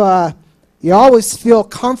you always feel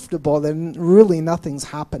comfortable, then really nothing's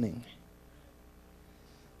happening.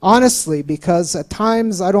 Honestly, because at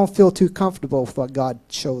times I don't feel too comfortable with what God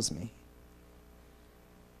shows me.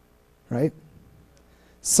 Right?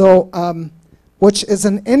 So, which is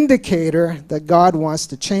an indicator that God wants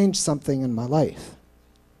to change something in my life.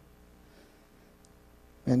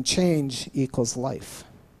 And change equals life.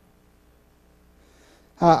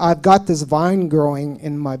 I've got this vine growing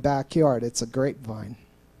in my backyard. It's a grapevine.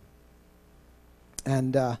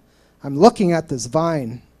 And I'm looking at this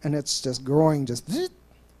vine, and it's just growing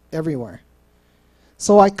everywhere.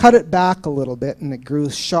 So I cut it back a little bit, and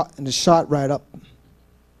it shot right up.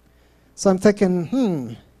 So I'm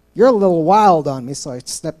thinking, you're a little wild on me, so I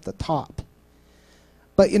snipped the top.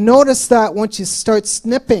 But you notice that once you start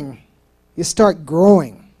snipping, you start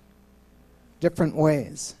growing different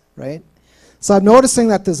ways, right? So I'm noticing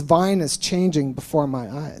that this vine is changing before my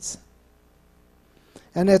eyes.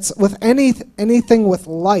 And it's with anything with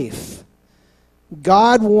life.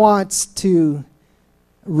 God wants to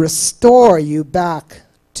restore you back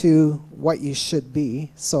to what you should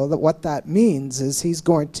be. So that what that means is he's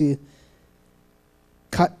going to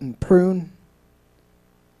cut and prune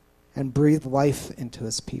and breathe life into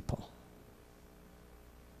his people.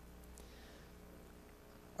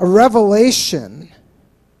 A revelation,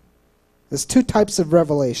 there's two types of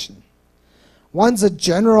revelation. One's a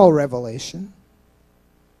general revelation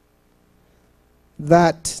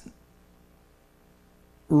that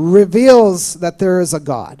reveals that there is a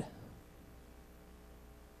God.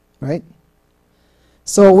 Right?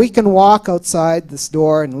 So we can walk outside this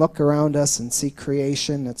door and look around us and see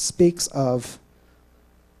creation that speaks of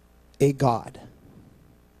a God.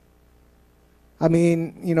 I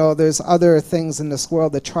mean, there's other things in this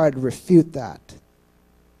world that try to refute that.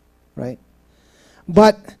 Right?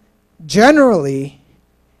 But generally,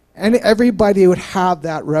 everybody would have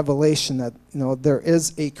that revelation that, there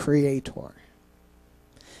is a creator.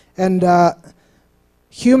 And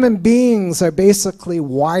human beings are basically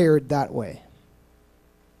wired that way.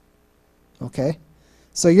 Okay?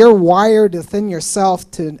 So you're wired within yourself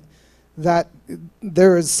to that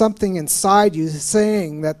there is something inside you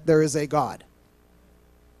saying that there is a God.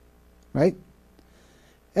 Right?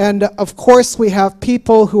 And of course we have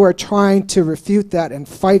people who are trying to refute that and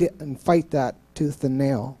fight that tooth and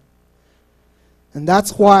nail. And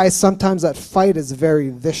that's why sometimes that fight is very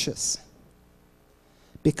vicious.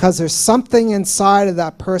 Because there's something inside of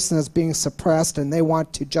that person that's being suppressed and they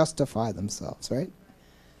want to justify themselves, right?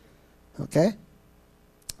 Okay?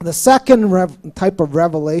 The second type of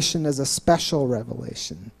revelation is a special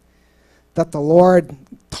revelation that the Lord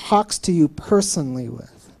talks to you personally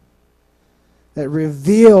with, that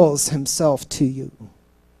reveals himself to you,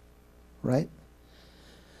 right?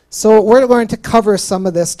 So we're going to cover some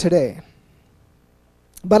of this today.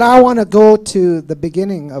 But I want to go to the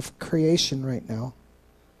beginning of creation right now.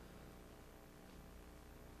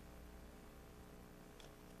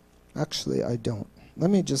 Actually, I don't. Let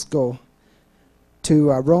me just go to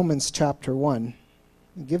Romans chapter 1.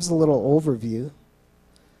 It gives a little overview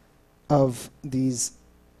of these,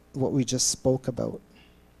 what we just spoke about.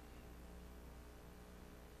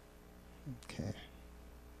 Okay.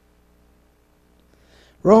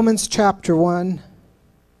 Romans chapter 1,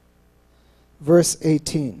 verse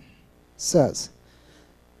 18 says,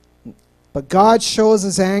 "But God shows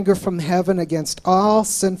his anger from heaven against all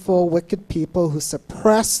sinful, wicked people who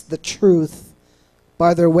suppress the truth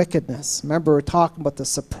by their wickedness." Remember, we're talking about the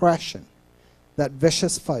suppression, that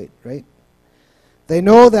vicious fight, right? "They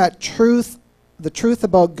know that the truth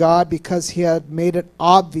about God because he had made it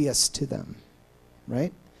obvious to them,"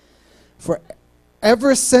 right? "For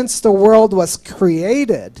ever since the world was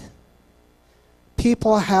created,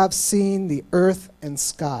 people have seen the earth and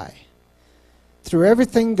sky. Through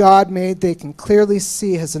everything God made, they can clearly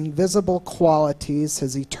see his invisible qualities,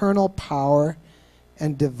 his eternal power,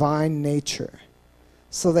 and divine nature.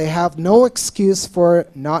 So they have no excuse for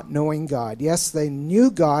not knowing God. Yes, they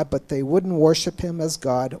knew God, but they wouldn't worship him as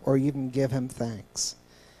God or even give him thanks.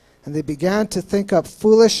 And they began to think up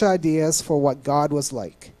foolish ideas for what God was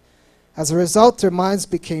like. As a result, their minds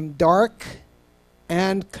became dark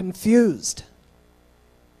and confused.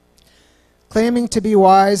 Claiming to be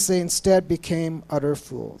wise, they instead became utter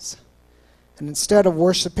fools. And instead of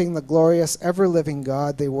worshiping the glorious, ever-living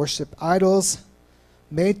God, they worship idols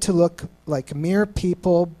made to look like mere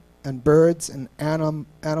people and birds and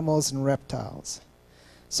animals and reptiles.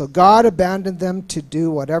 So God abandoned them to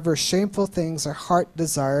do whatever shameful things their heart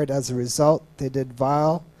desired. As a result, they did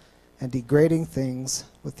vile and degrading things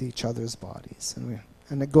with each other's bodies."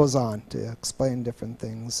 And it goes on to explain different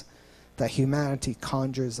things that humanity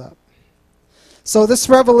conjures up. So this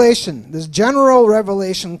revelation, this general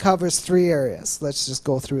revelation, covers 3 areas. Let's just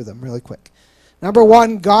go through them really quick. Number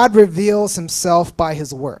 1, God reveals himself by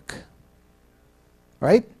his work.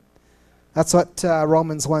 Right? That's what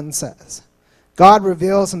Romans 1 says. God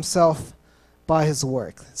reveals himself by his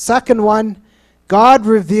work. Second one, God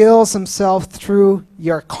reveals himself through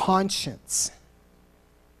your conscience.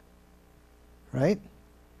 Right?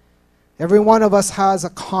 Every one of us has a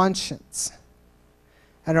conscience.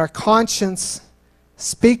 And our conscience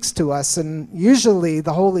speaks to us, and usually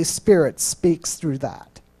the Holy Spirit speaks through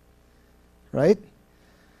that. Right?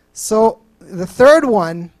 So the third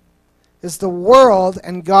one is the world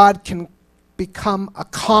and God can become a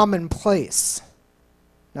commonplace.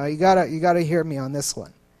 Now you gotta hear me on this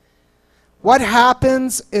one. What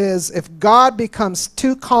happens is if God becomes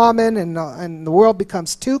too common and the world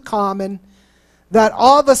becomes too common, that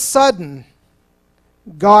all of a sudden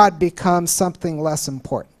God becomes something less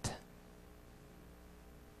important.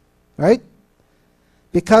 Right?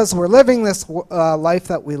 Because we're living this life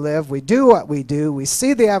that we live, we do what we do, we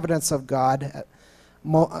see the evidence of God,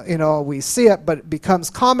 we see it, but it becomes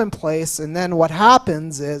commonplace, and then what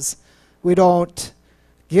happens is we don't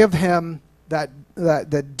give him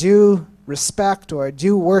that due respect or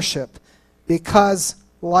due worship because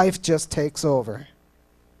life just takes over.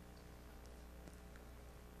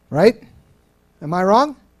 Right? Am I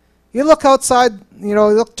wrong? You look outside,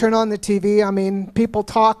 turn on the TV, people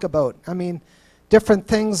talk about, different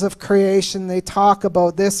things of creation. They talk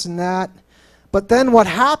about this and that. But then what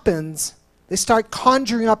happens, they start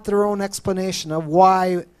conjuring up their own explanation of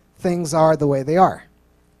why things are the way they are,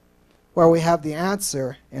 where we have the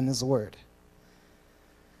answer in his word.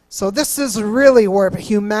 So this is really where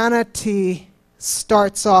humanity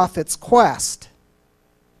starts off its quest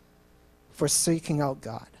for seeking out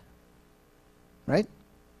God. Right?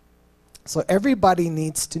 So everybody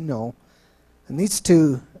needs to know, and needs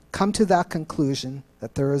to come to that conclusion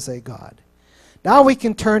that there is a God. Now we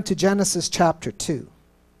can turn to Genesis chapter 2.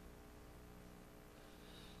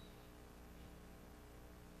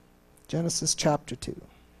 Genesis chapter 2.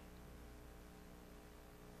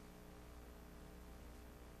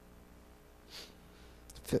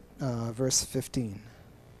 Verse 15.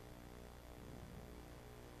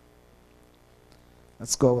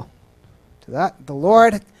 Let's go to that. "The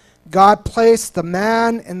Lord God placed the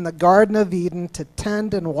man in the Garden of Eden to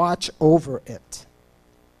tend and watch over it.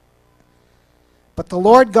 But the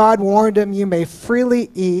Lord God warned him, 'You may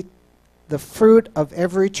freely eat the fruit of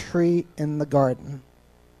every tree in the garden,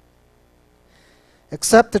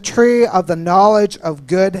 except the tree of the knowledge of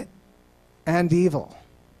good and evil.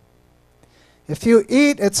 If you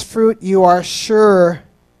eat its fruit, you are sure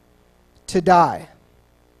to die.'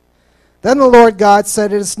 Then the Lord God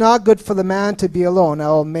said, 'It is not good for the man to be alone. I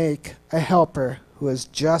will make a helper who is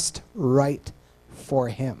just right for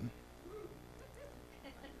him.'"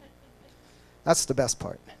 That's the best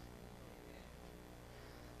part.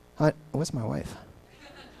 Where's my wife?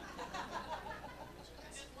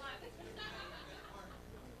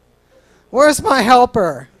 Where's my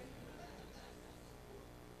helper?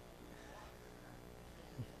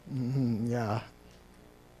 Yeah.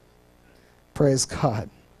 Praise God.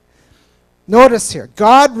 Notice here,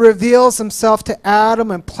 God reveals himself to Adam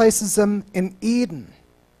and places him in Eden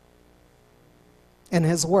in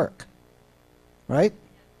his work. Right?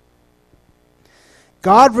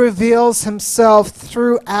 God reveals himself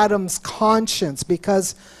through Adam's conscience,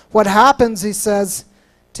 because what happens, he says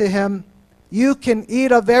to him, you can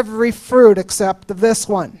eat of every fruit except of this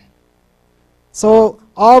one. So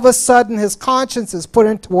all of a sudden his conscience is put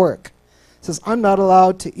into work. He says, I'm not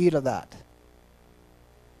allowed to eat of that.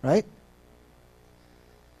 Right?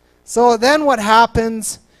 So then what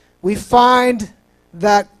happens, we find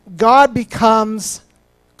that God becomes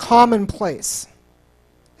commonplace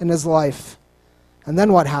in his life. And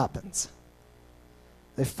then what happens?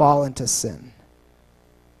 They fall into sin.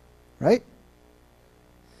 Right?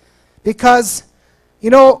 Because,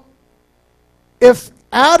 if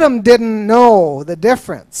Adam didn't know the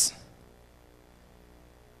difference,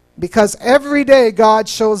 because every day God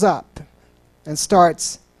shows up and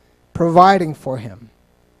starts providing for him,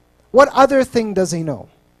 what other thing does he know?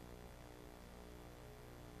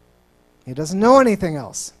 He doesn't know anything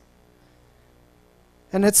else.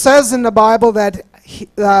 And it says in the Bible that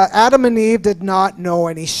Adam and Eve did not know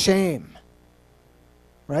any shame.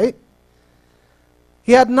 Right?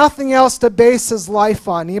 He had nothing else to base his life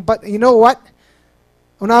on. But you know what?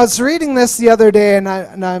 When I was reading this the other day, and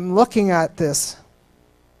I'm looking at this,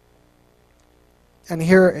 and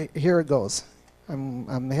here it goes.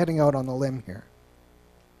 I'm heading out on a limb here.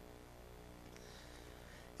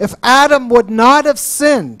 If Adam would not have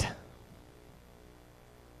sinned,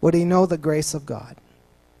 would he know the grace of God?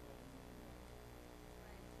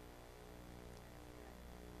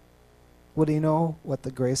 Would he know what the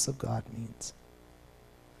grace of God means?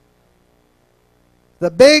 The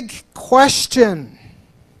big question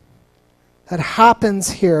that happens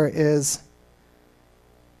here is,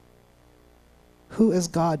 who is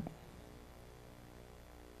God?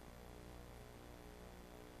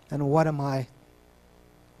 And what am I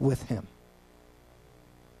with him?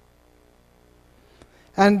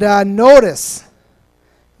 And notice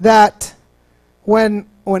that when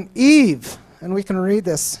Eve, and we can read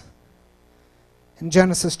this in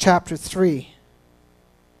Genesis chapter 3.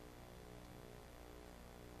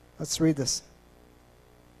 Let's read this.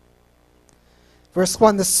 Verse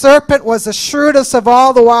 1, the serpent was the shrewdest of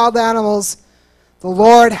all the wild animals the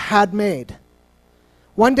Lord had made.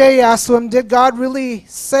 One day he asked him, did God really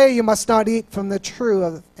say you must not eat from the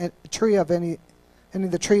tree of any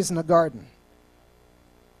of the trees in the garden?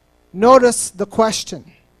 Notice the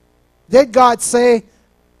question. Did God say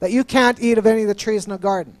that you can't eat of any of the trees in the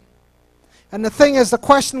garden? And the thing is, the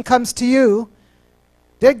question comes to you,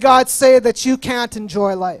 did God say that you can't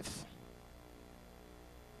enjoy life?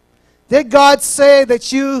 Did God say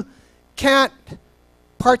that you can't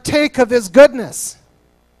partake of his goodness?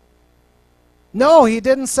 No, he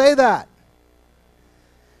didn't say that.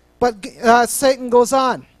 But Satan goes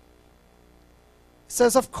on. He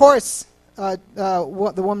says, of course, what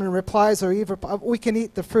the woman replies, or Eve, we can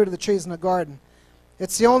eat the fruit of the trees in the garden.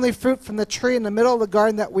 It's the only fruit from the tree in the middle of the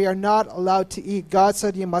garden that we are not allowed to eat. God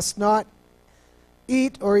said you must not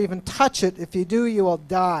eat or even touch it. If you do, you will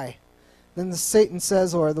die. Then the Satan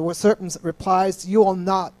says, or the serpent replies, you will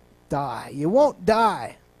not die. You won't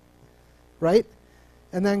die. Right?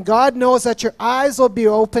 And then God knows that your eyes will be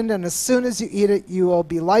opened, and as soon as you eat it, you will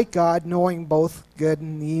be like God, knowing both good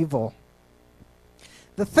and evil.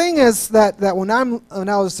 The thing is that when I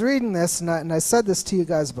was reading this, and I said this to you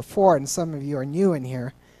guys before, and some of you are new in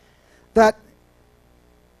here, that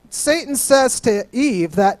Satan says to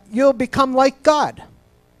Eve that you'll become like God.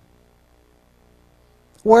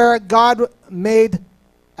 Where God made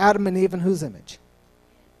Adam and Eve in whose image?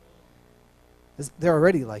 They're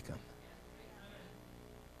already like him.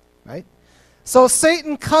 Right? So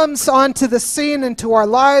Satan comes onto the scene into our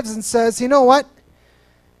lives and says, you know what?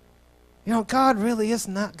 God really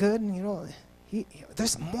isn't that good. And,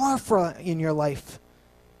 there's more in your life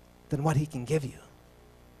than what he can give you.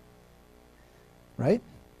 Right?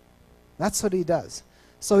 That's what he does.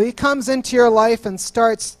 So he comes into your life and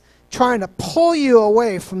starts trying to pull you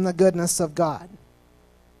away from the goodness of God.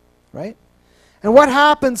 Right? And what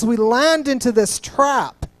happens, we land into this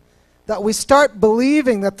trap that we start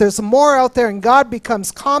believing that there's more out there, and God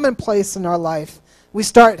becomes commonplace in our life. We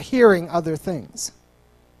start hearing other things.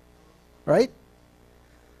 Right?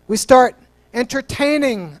 We start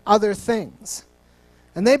entertaining other things.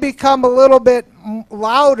 And they become a little bit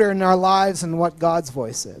louder in our lives than what God's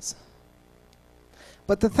voice is.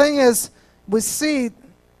 But the thing is, we see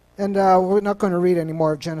And we're not going to read any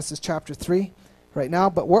more of Genesis chapter 3 right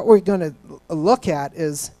now, but what we're going to look at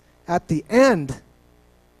is at the end,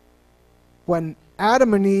 when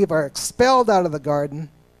Adam and Eve are expelled out of the garden,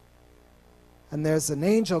 and there's an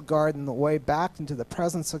angel guarding the way back into the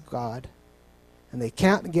presence of God, and they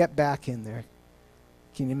can't get back in there.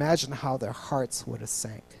 Can you imagine how their hearts would have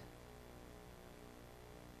sank?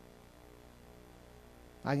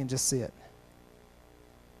 I can just see it.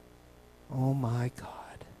 Oh my God,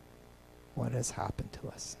 what has happened to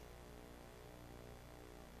us?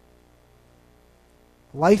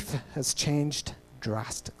 Life has changed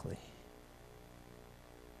drastically.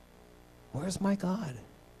 Where's my God?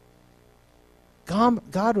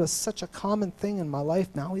 God was such a common thing in my life.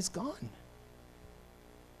 Now he's gone.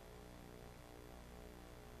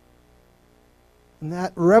 And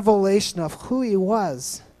that revelation of who he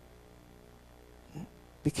was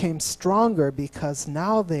became stronger because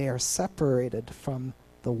now they are separated from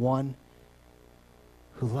the one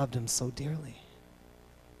who loved him so dearly.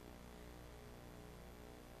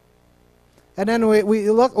 And then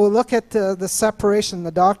we look at the separation,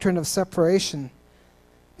 the doctrine of separation,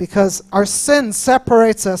 because our sin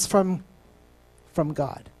separates us from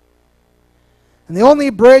God. And the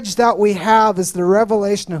only bridge that we have is the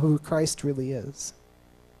revelation of who Christ really is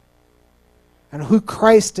and who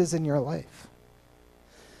Christ is in your life.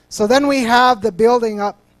 So then we have the building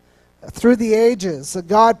up through the ages.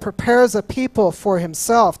 God prepares a people for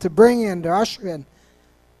himself to bring in, to usher in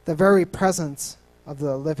the very presence of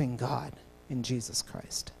the living God in Jesus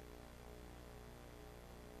Christ.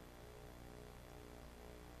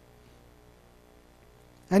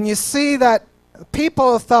 And you see that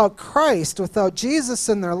people without Christ, without Jesus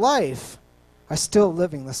in their life, are still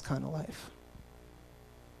living this kind of life.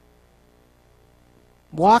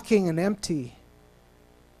 Walking an empty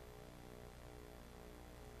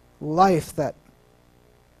life that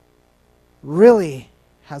really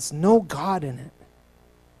has no God in it.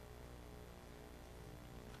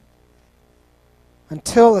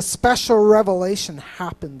 Until a special revelation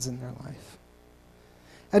happens in their life.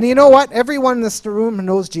 And you know what? Everyone in this room who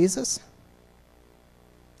knows Jesus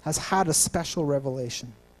has had a special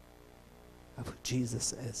revelation of who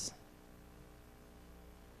Jesus is.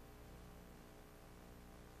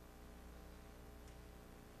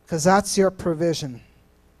 Because that's your provision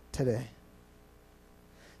today.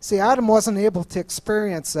 See, Adam wasn't able to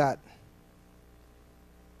experience that.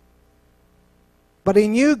 But he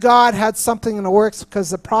knew God had something in the works because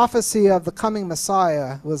the prophecy of the coming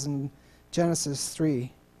Messiah was in Genesis 3:15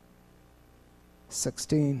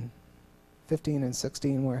 and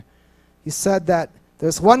 16, where he said that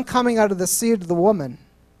there's one coming out of the seed of the woman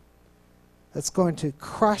that's going to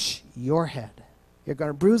crush your head. You're going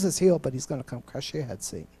to bruise his heel, but he's going to come crush your head,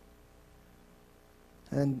 Satan.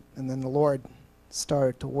 And then the Lord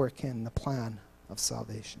started to work in the plan of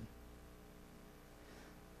salvation.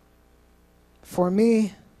 For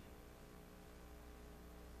me,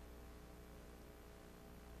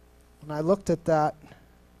 when I looked at that,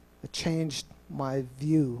 it changed my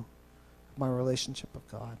view of my relationship with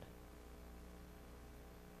God.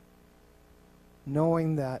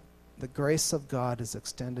 Knowing that the grace of God is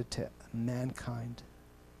extended to mankind,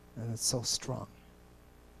 and it's so strong.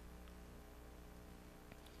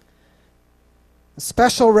 A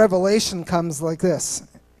special revelation comes like this.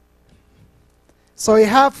 So you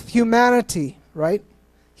have humanity, right?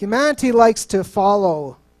 Humanity likes to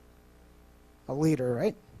follow a leader,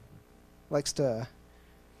 right? Likes to,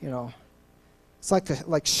 it's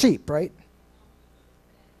like sheep, right?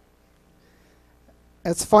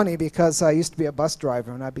 It's funny because I used to be a bus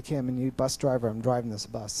driver. When I became a new bus driver, I'm driving this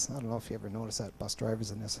bus. I don't know if you ever noticed that, bus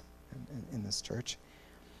drivers in this church.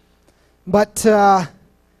 But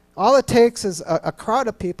all it takes is a crowd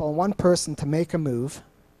of people and one person to make a move,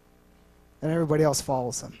 and everybody else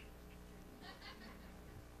follows them.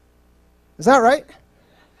 Is that right?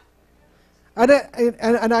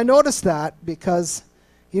 And I noticed that because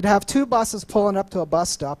you'd have two buses pulling up to a bus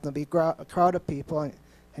stop, and there'd be a crowd of people,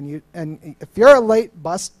 and if you're a late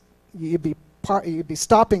bus, you'd be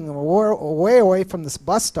stopping way away from this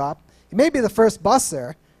bus stop. You may be the first bus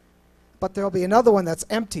there, but there'll be another one that's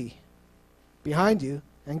empty behind you,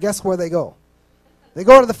 and guess where they go? They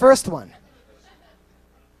go to the first one.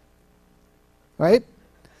 Right?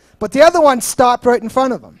 But the other one stopped right in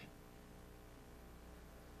front of them.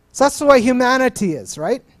 So that's the way humanity is,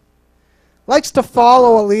 right? Likes to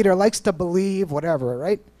follow a leader, likes to believe, whatever,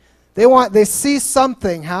 right? They see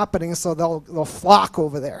something happening, so they'll flock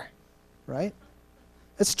over there, right?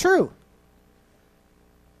 It's true,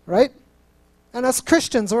 right? And as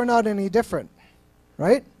Christians, we're not any different,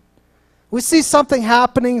 right? We see something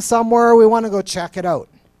happening somewhere, we want to go check it out,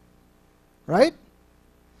 right?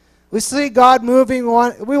 We see God moving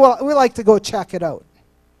on. We like to go check it out,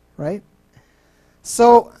 right?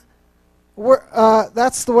 So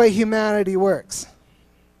that's the way humanity works.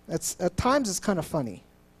 At times it's kind of funny,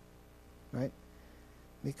 right?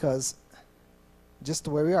 Because just the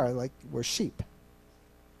way we are, like we're sheep.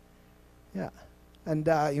 Yeah. And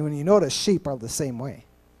when you notice, sheep are the same way.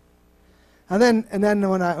 And then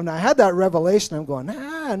when I had that revelation, I'm going,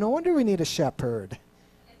 no wonder we need a shepherd.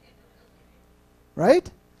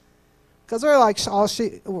 Right? Because we're like all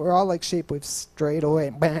sheep. We're all like sheep. We've strayed away.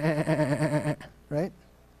 Right?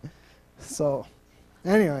 So,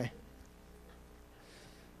 anyway.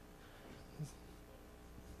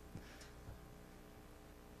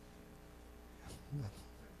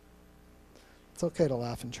 It's okay to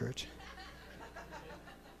laugh in church.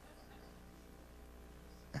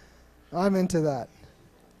 I'm into that.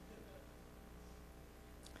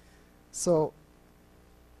 So,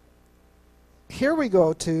 here we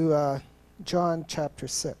go to John chapter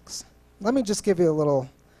 6. Let me just give you a little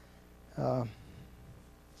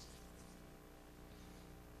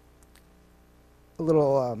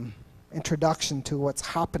introduction to what's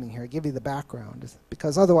happening here. Give you the background,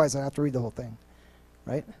 because otherwise I have to read the whole thing,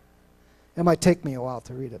 right? It might take me a while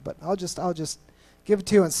to read it, but I'll just give it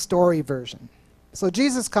to you in story version. So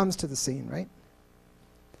Jesus comes to the scene, right?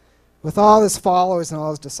 With all his followers and all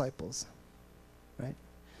his disciples, right?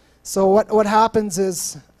 So what happens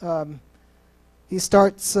is he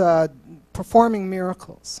starts performing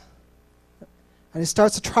miracles, and he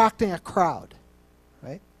starts attracting a crowd,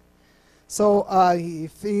 right? So he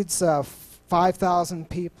feeds 5,000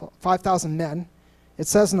 people, 5,000 men. It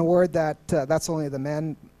says in the Word that that's only the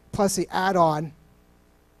men. Plus, he add on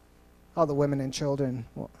all the women and children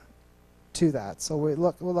to that. So we're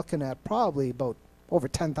looking at probably about over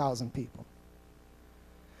 10,000 people.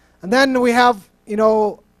 And then we have,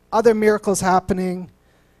 other miracles happening.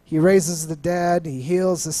 He raises the dead. He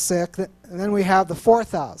heals the sick. And then we have the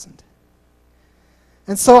 4,000.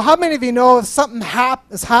 And so how many of you know if something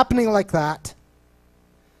is happening like that,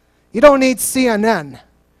 you don't need CNN.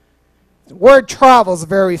 Word travels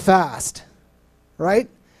very fast, right?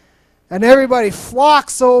 And everybody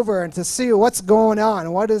flocks over and to see what's going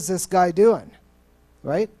on. What is this guy doing?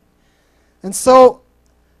 Right? And so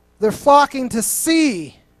they're flocking to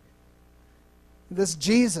see this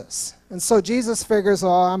Jesus. And so Jesus figures, oh,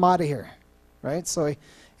 I'm out of here. Right? So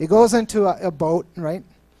he goes into a boat, right?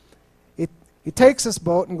 He takes this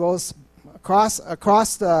boat and goes across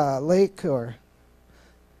the lake or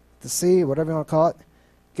the sea, whatever you want to call it,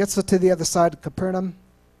 gets to the other side of Capernaum,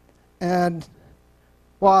 and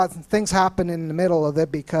things happen in the middle of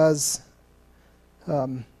it because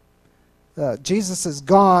Jesus is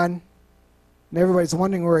gone, and everybody's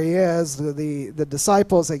wondering where he is. The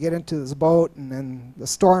disciples, they get into this boat, and then the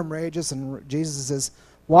storm rages, and Jesus is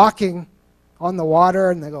walking on the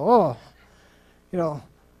water, and they go, oh,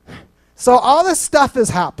 So all this stuff is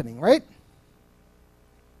happening, right?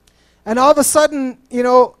 And all of a sudden,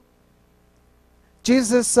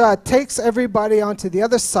 Jesus takes everybody onto the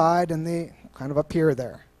other side, and they kind of appear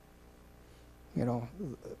there.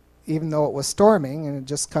 Even though it was storming, and it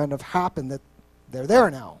just kind of happened that they're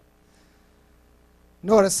there now.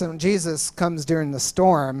 Notice when Jesus comes during the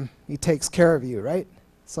storm, he takes care of you, right?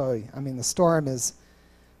 So, the storm is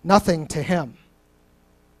nothing to him.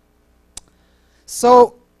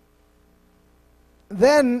 So,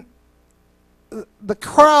 then the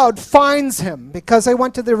crowd finds him because they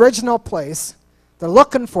went to the original place. They're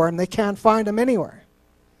looking for him. They can't find him anywhere.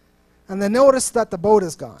 And they notice that the boat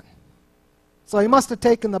is gone. So he must have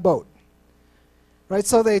taken the boat. Right?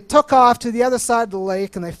 So they took off to the other side of the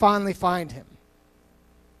lake, and they finally find him.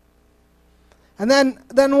 And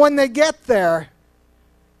then when they get there,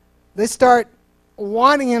 they start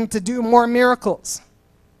wanting him to do more miracles.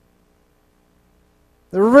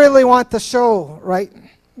 They really want the show, right?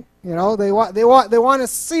 They want to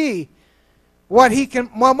see what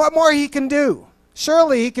more he can do.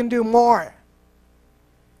 Surely he can do more.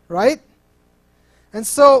 Right? And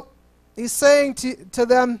so he's saying to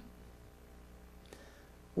them,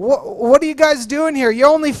 what are you guys doing here? You're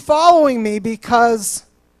only following me because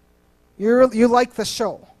you like the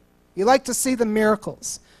show. You like to see the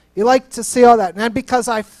miracles. You like to see all that. And because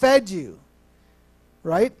I fed you.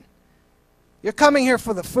 Right? You're coming here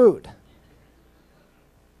for the food.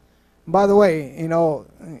 By the way,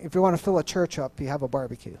 if you want to fill a church up, you have a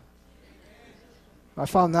barbecue. I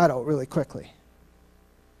found that out really quickly.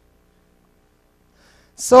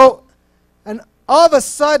 So, and all of a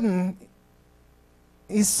sudden,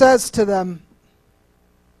 he says to them,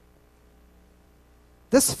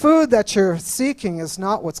 this food that you're seeking is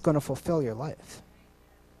not what's going to fulfill your life.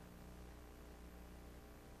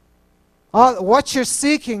 What you're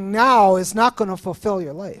seeking now is not going to fulfill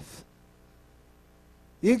your life.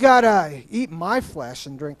 You got to eat my flesh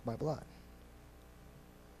and drink my blood.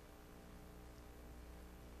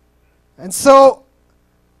 And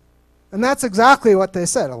that's exactly what they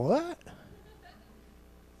said. What?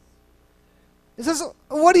 He says,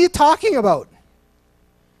 what are you talking about?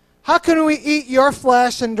 How can we eat your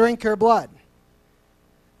flesh and drink your blood?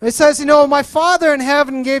 And he says, my Father in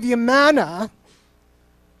heaven gave you manna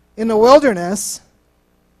in the wilderness.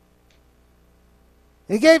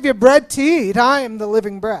 He gave you bread to eat. I am the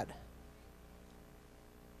living bread.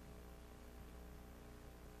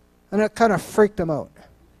 And it kind of freaked him out.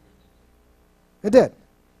 It did.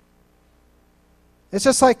 It's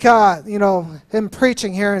just like, him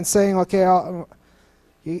preaching here and saying, okay,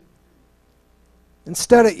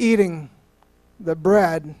 instead of eating the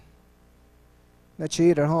bread that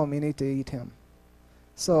you eat at home, you need to eat him.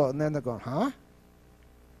 And then they're going, huh?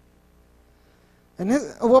 And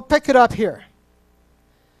we'll pick it up here.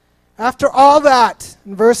 After all that,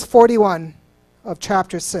 in verse 41 of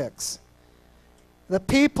chapter 6, the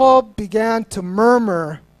people began to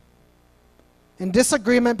murmur in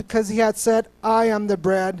disagreement because he had said, I am the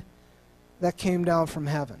bread that came down from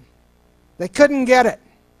heaven. They couldn't get it.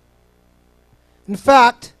 In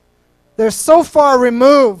fact, they're so far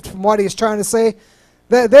removed from what he's trying to say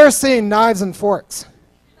that they're seeing knives and forks.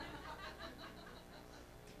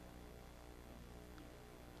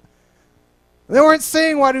 They weren't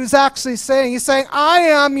seeing what he was actually saying. He's saying, I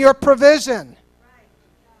am your provision.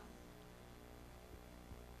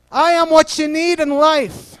 I am what you need in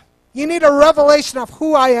life. You need a revelation of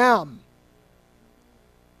who I am.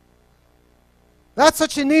 That's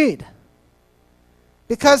what you need.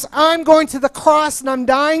 Because I'm going to the cross and I'm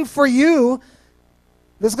dying for you.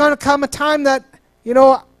 There's going to come a time that,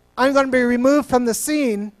 I'm going to be removed from the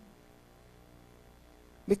scene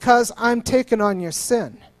because I'm taking on your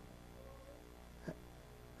sin.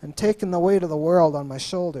 And taking the weight of the world on my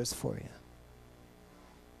shoulders for you.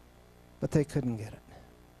 But they couldn't get it.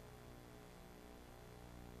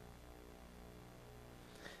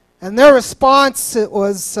 And their response, it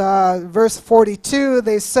was verse 42,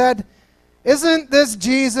 they said, isn't this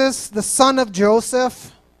Jesus, the son of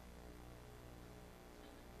Joseph?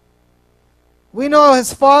 We know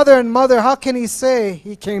his father and mother. How can he say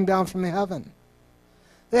he came down from heaven?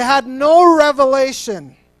 They had no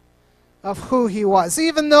revelation of who he was,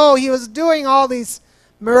 even though he was doing all these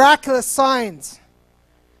miraculous signs,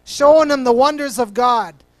 showing them the wonders of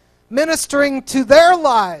God, ministering to their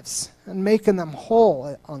lives and making them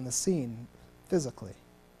whole on the scene physically.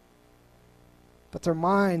 But their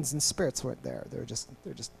minds and spirits weren't there. They're just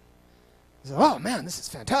oh man, this is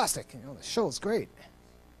fantastic. The show's great.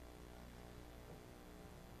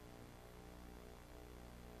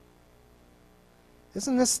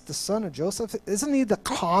 Isn't this the son of Joseph? Isn't he the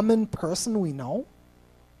common person we know?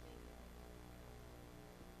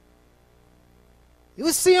 You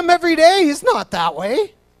would see him every day. He's not that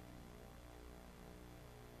way.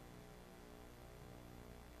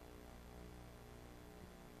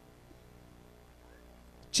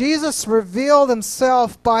 Jesus revealed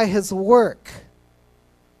himself by his work.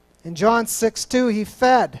 In John 6:2, he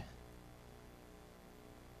fed.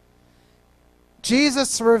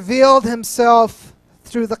 Jesus revealed himself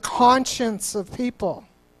through the conscience of people.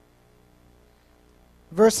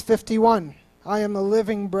 Verse 51, I am the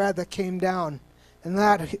living bread that came down, and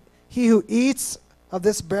that he who eats of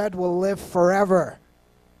this bread will live forever,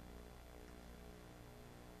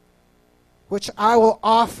 which I will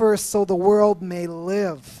offer so the world may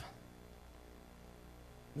live.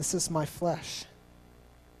 This is my flesh.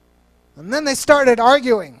 And then they started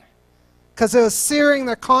arguing because it was searing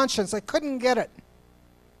their conscience. They couldn't get it.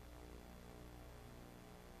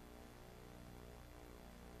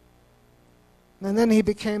 And then he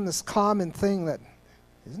became this common thing that,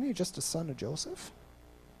 isn't he just a son of Joseph?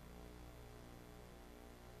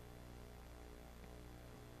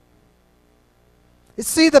 You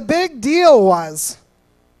see, the big deal was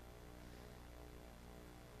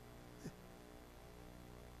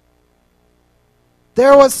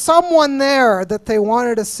there was someone there that they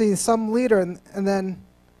wanted to see, some leader, and then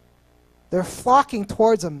they're flocking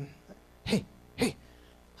towards him. Hey,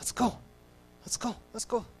 let's go.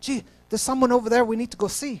 Gee, there's someone over there we need to go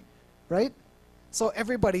see, right? So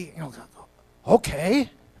everybody, okay.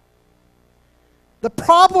 The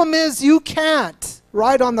problem is you can't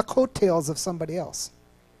ride on the coattails of somebody else.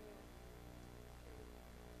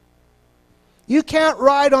 You can't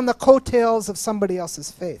ride on the coattails of somebody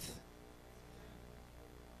else's faith.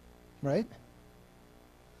 Right?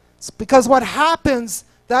 It's because what happens,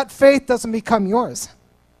 that faith doesn't become yours.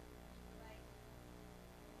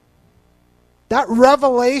 That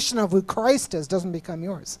revelation of who Christ is doesn't become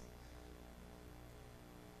yours.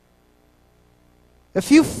 If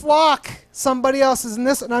you flock somebody else's in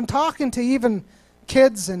this, and I'm talking to even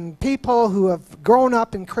kids and people who have grown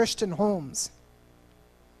up in Christian homes,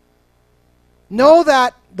 know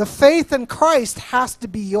that the faith in Christ has to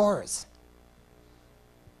be yours.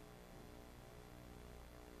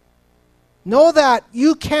 Know that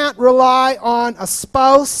you can't rely on a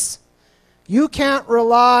spouse. You can't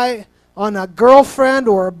rely on a girlfriend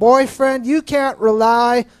or a boyfriend. You can't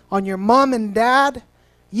rely on your mom and dad.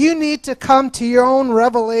 You need to come to your own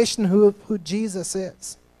revelation who Jesus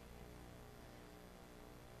is.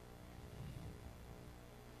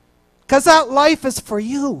 Because that life is for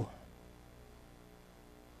you.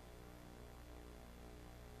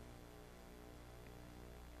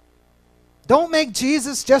 Don't make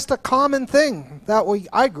Jesus just a common thing.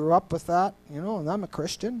 I grew up with that, and I'm a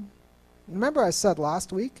Christian. Remember I said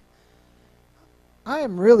last week, I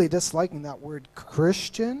am really disliking that word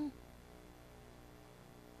Christian.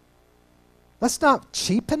 Let's not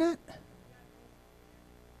cheapen it.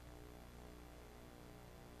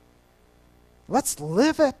 Let's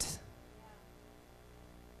live it.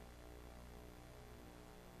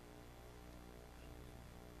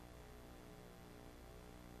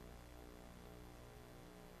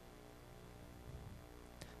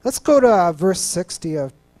 Let's go to verse 60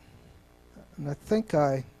 of, and I think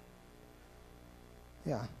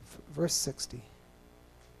verse 60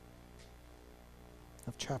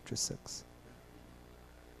 of chapter 6.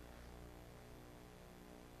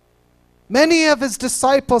 Many of his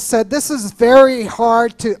disciples said, "This is very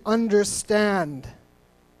hard to understand.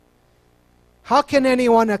 How can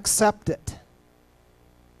anyone accept it?"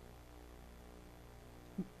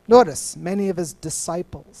 Notice, many of his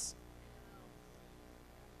disciples.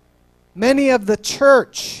 Many of the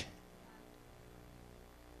church.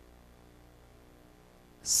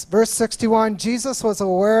 Verse 61, Jesus was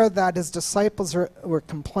aware that his disciples were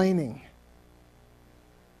complaining.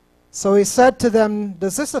 So he said to them,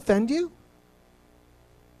 "Does this offend you?"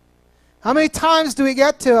 How many times do we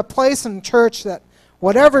get to a place in church that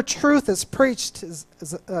whatever truth is preached is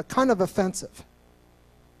kind of offensive?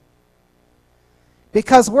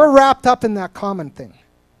 Because we're wrapped up in that common thing.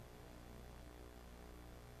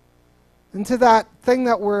 Into that thing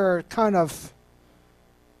that we're kind of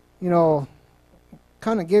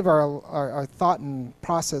gave our thought and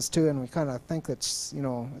process to, and we kind of think that's,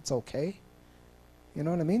 it's okay. You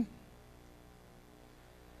know what I mean?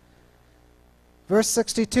 Verse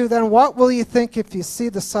 62, "Then what will you think if you see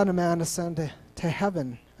the Son of Man ascend to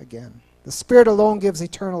heaven again? The Spirit alone gives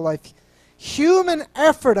eternal life. Human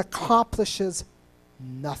effort accomplishes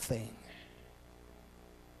nothing."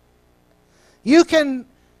 You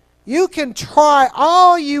can try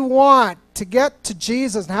all you want to get to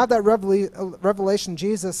Jesus and have that revelation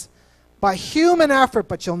Jesus by human effort,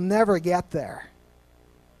 but you'll never get there.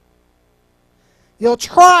 You'll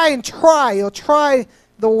try and try. You'll try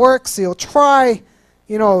the works. You'll try,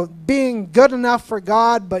 being good enough for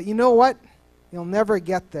God, but you know what? You'll never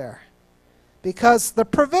get there. Because the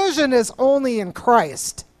provision is only in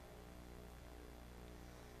Christ.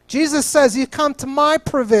 Jesus says, "You come to my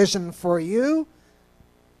provision for you."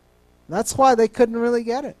 That's why they couldn't really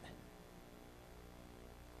get it.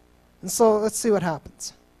 And so let's see what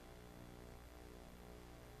happens.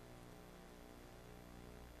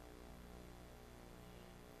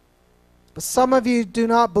 "But some of you do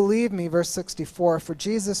not believe me," verse 64, "for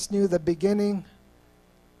Jesus knew the beginning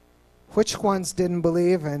which ones didn't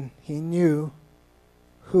believe, and he knew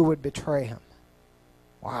who would betray him."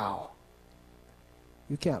 Wow.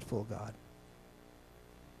 You can't fool God.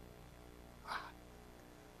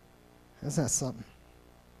 Isn't that something?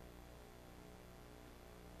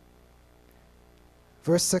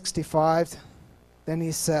 Verse 65, then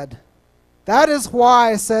he said, "That is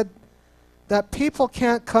why I said that people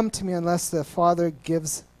can't come to me unless the Father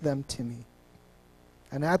gives them to me."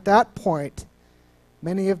 And at that point,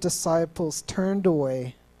 many of the disciples turned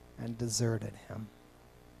away and deserted him.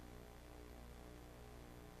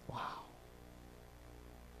 Wow.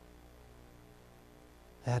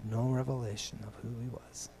 They had no revelation of who he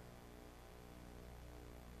was.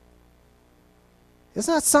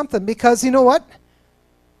 Isn't that something? Because you know what?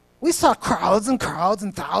 We saw crowds and crowds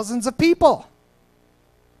and thousands of people.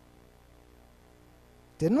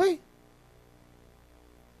 Didn't we?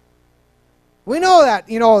 We know that,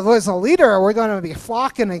 as a leader, we're going to be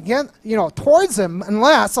flocking again, towards him,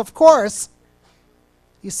 unless, of course,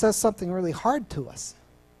 he says something really hard to us.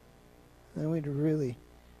 Then we'd really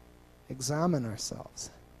examine ourselves.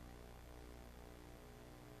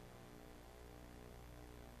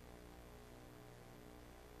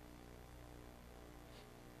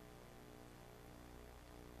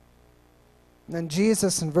 And then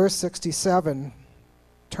Jesus in verse 67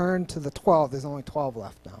 turned to the 12. There's only 12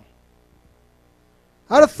 left now.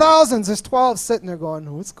 Out of thousands, there's 12 sitting there going,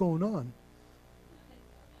 what's going on?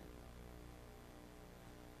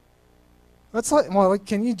 That's like, well,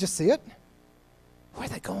 can you just see it? Where are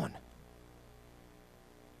they going?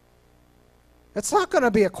 It's not going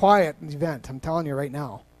to be a quiet event, I'm telling you right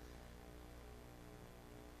now.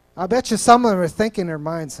 I bet you some of them are thinking in their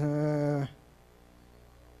minds,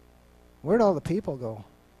 where'd all the people go?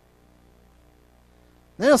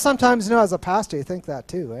 You know, sometimes, you know, as a pastor, you think that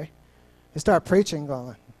too, eh? You start preaching,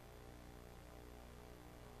 going,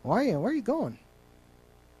 where are you going?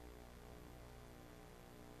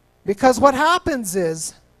 Because what happens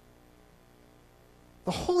is,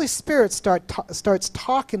 the Holy Spirit starts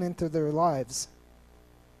talking into their lives.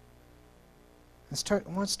 And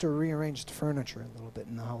wants to rearrange the furniture a little bit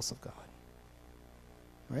in the house of God.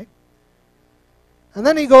 Right? And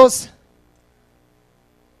then he goes,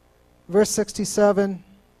 verse 67,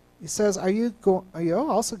 he says, are you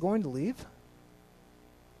also going to leave?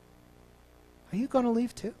 Are you going to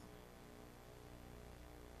leave too?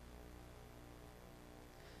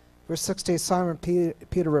 Verse 68, Simon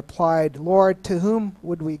Peter replied, Lord, to whom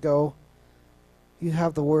would we go? You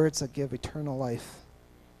have the words that give eternal life.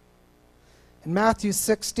 In Matthew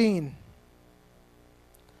 16,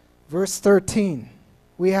 verse 13,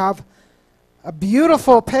 we have a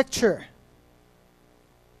beautiful picture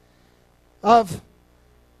of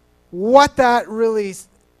what really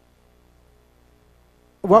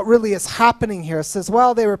is happening here. It says,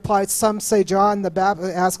 well, they replied, some say John the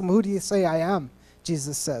Baptist. Ask him, who do you say I am?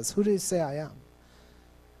 Jesus says, who do you say I am?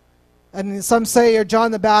 And some say you're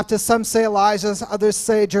John the Baptist, some say Elijah, others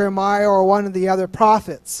say Jeremiah or one of the other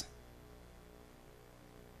prophets.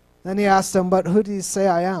 Then he asked them, but who do you say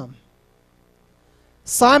I am?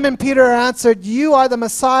 Simon Peter answered, you are the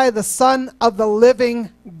Messiah, the Son of the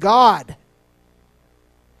living God.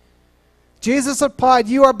 Jesus replied,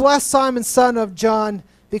 you are blessed, Simon, son of John,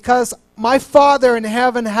 because my Father in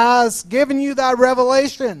heaven has given you that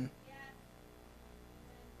revelation.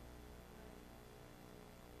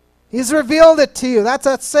 He's revealed it to you. That's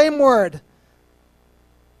that same word.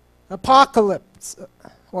 Apocalypse.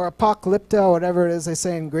 Or apocalypta, whatever it is they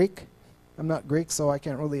say in Greek. I'm not Greek, so I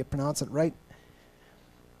can't really pronounce it right.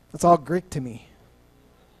 It's all Greek to me.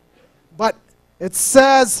 But it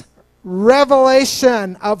says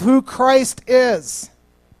revelation of who Christ is.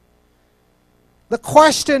 The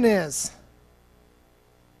question is,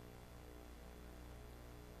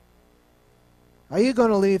 are you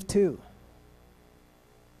going to leave too?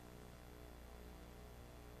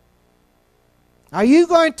 Are you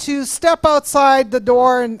going to step outside the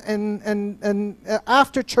door and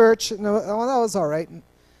after church? No, well, that was all right.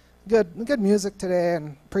 Good music today,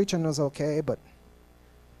 and preaching was okay, but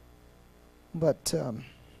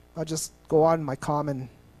I'll just go on my common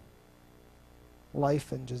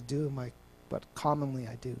life and just do what commonly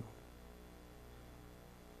I do,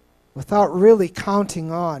 without really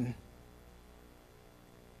counting on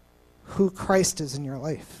who Christ is in your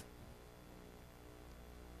life.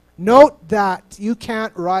 Note that you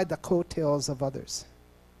can't ride the coattails of others.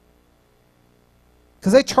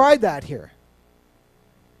 Because they tried that here.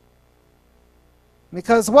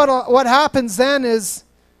 Because what happens then is,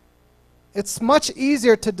 it's much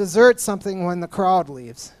easier to desert something when the crowd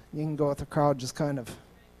leaves. You can go with the crowd, just kind of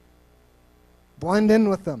blend in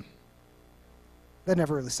with them. They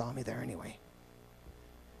never really saw me there anyway.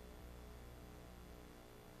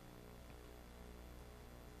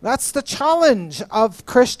 That's the challenge of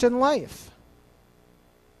Christian life.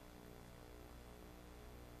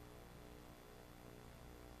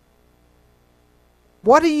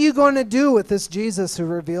 What are you going to do with this Jesus who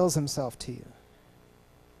reveals himself to you?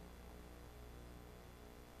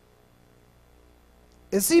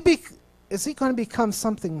 Is he going to become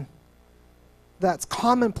something that's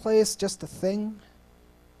commonplace, just a thing?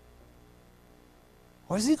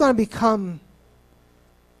 Or is he going to become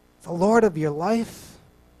the Lord of your life?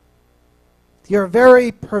 Your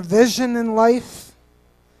very provision in life?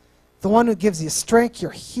 The one who gives you strength,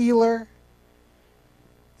 your healer,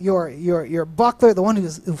 your buckler, the one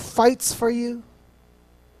who fights for you,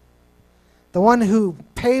 the one who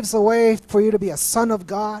paves the way for you to be a son of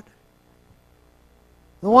God,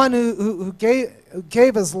 the one who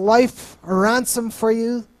gave his life a ransom for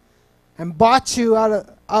you and bought you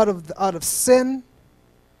out of sin.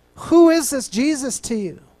 Who is this Jesus to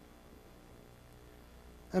you?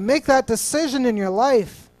 And make that decision in your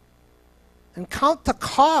life and count the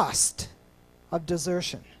cost of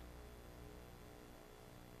desertion.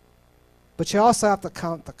 But you also have to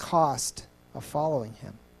count the cost of following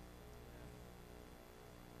him.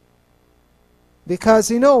 Because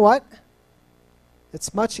you know what?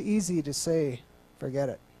 It's much easier to say, forget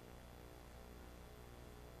it.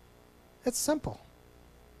 It's simple.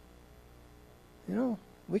 You know,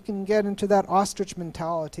 we can get into that ostrich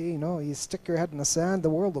mentality, you know, you stick your head in the sand, the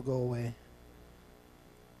world will go away.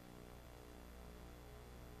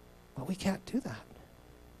 But we can't do that.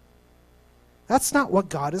 That's not what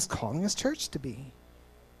God is calling His church to be.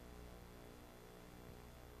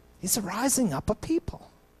 He's a rising up of people.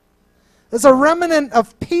 There's a remnant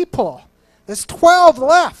of people. There's 12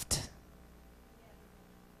 left.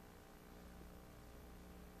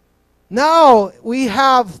 Now we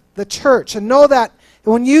have the church. And know that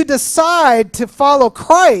when you decide to follow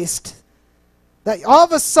Christ, that all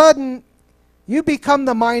of a sudden you become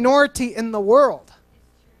the minority in the world.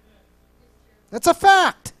 That's a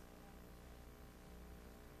fact.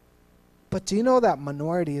 But do you know that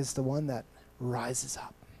minority is the one that rises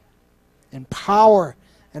up in power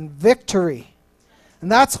and victory? And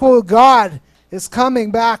that's who God is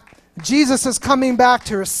coming back. Jesus is coming back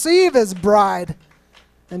to receive His bride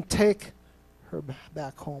and take her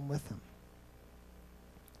back home with Him.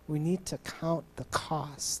 We need to count the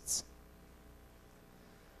costs.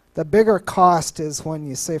 The bigger cost is when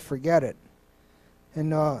you say forget it.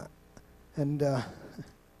 And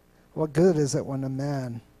what good is it when a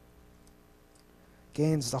man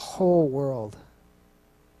gains the whole world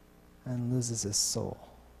and loses his soul?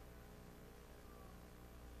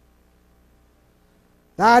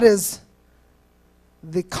 That is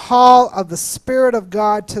the call of the Spirit of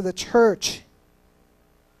God to the church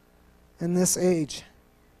in this age.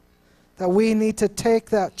 That we need to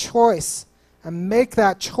take that choice and make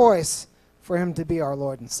that choice for Him to be our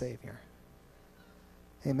Lord and Savior.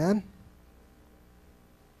 Amen?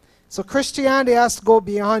 So Christianity has to go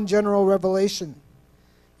beyond general revelation.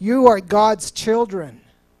 You are God's children.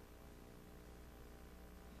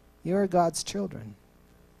 You are God's children.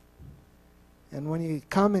 And when you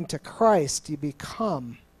come into Christ, you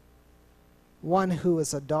become one who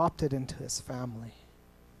is adopted into His family.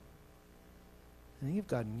 And you've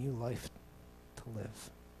got a new life to live.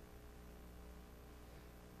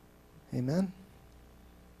 Amen?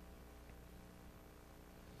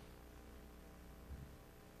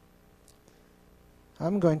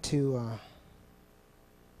 I'm going to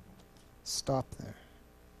stop there.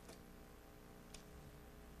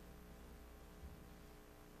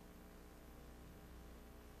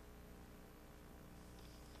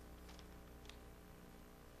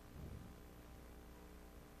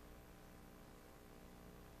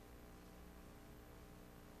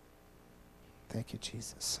 Thank you,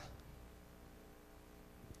 Jesus.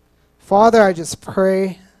 Father, I just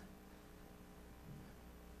pray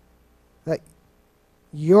that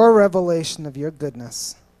your revelation of your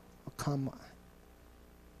goodness will come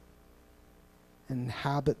and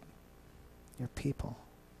inhabit your people.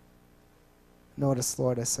 Notice,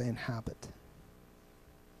 Lord, I say inhabit.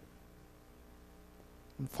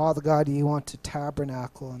 And Father God, you want to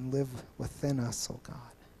tabernacle and live within us, oh God.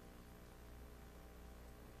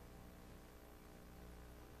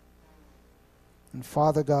 And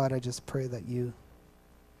Father God, I just pray that you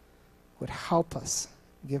would help us,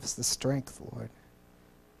 give us the strength, Lord,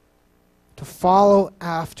 to follow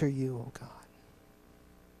after you, oh God.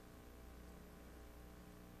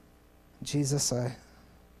 Jesus,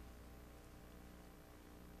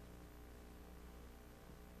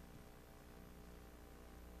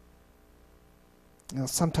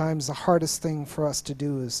 sometimes the hardest thing for us to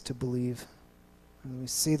do is to believe. And we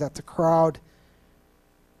see that the crowd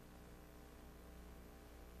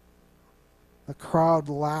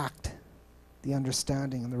lacked the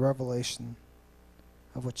understanding and the revelation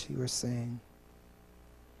of what you were saying.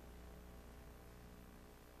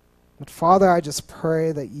 But Father, I just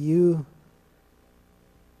pray that you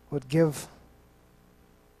would give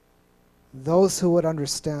those who would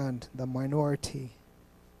understand, the minority,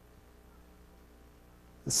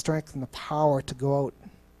 the strength and the power to go out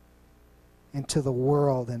into the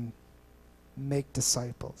world and make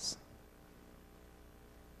disciples.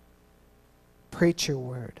 Preach your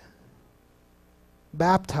word.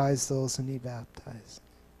 Baptize those who need baptized.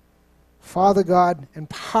 Father God,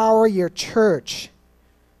 empower your church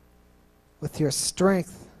with your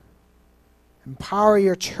strength. Empower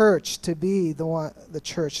your church to be the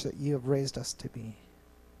church that you have raised us to be.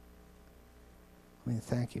 We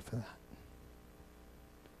thank you for that.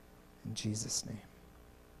 In Jesus' name.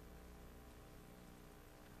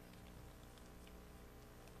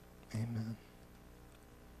 Amen.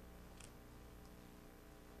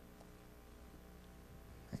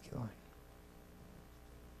 Thank you, Lord.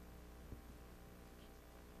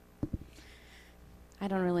 I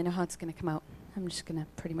don't really know how it's going to come out. I'm just going to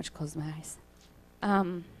pretty much close my eyes.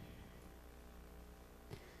 I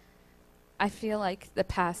feel like the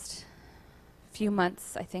past few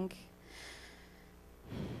months, I think,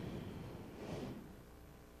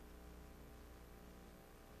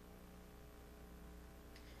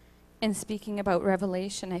 in speaking about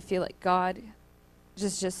revelation, I feel like God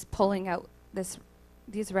is just pulling out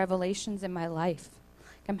these revelations in my life.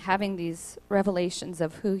 I'm having these revelations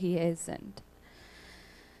of who he is, and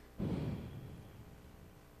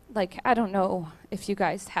like, I don't know if you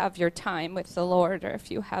guys have your time with the Lord, or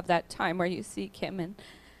if you have that time where you seek him, and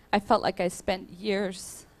I felt like I spent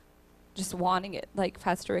years just wanting it, like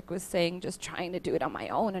Pastor Rick was saying, just trying to do it on my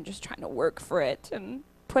own and just trying to work for it and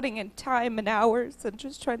putting in time and hours and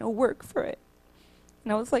just trying to work for it.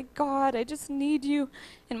 And I was like, God, I just need you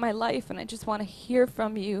in my life, and I just want to hear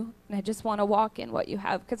from you, and I just want to walk in what you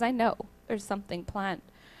have, because I know there's something planned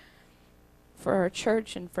for our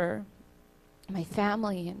church and for my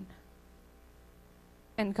family.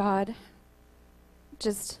 And God,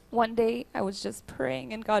 just one day I was just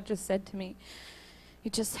praying, and God just said to me, you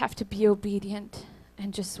just have to be obedient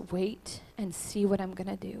and just wait and see what I'm going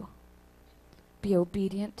to do. Be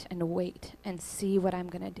obedient and wait and see what I'm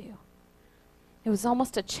going to do. It was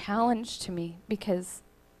almost a challenge to me, because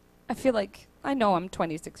I feel like, I know I'm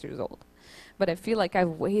 26 years old, but I feel like I've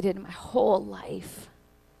waited my whole life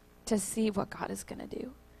to see what God is going to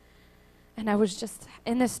do. And I was just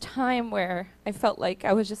in this time where I felt like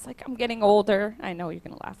I was just like, I'm getting older. I know you're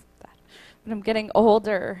going to laugh at that, but I'm getting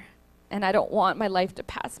older, and I don't want my life to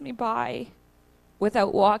pass me by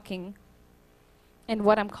without walking in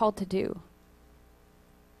what I'm called to do.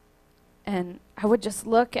 And I would just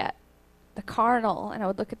look at the carnal, and I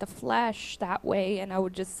would look at the flesh that way, and I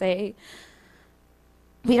would just say,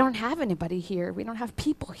 we don't have anybody here. We don't have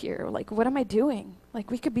people here. Like, what am I doing? Like,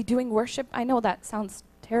 we could be doing worship. I know that sounds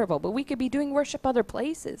terrible, but we could be doing worship other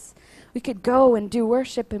places. We could go and do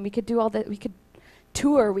worship, and we could do all that. We could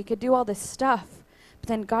tour. We could do all this stuff. But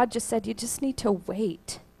then God just said, you just need to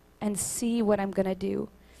wait and see what I'm going to do.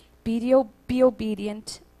 Be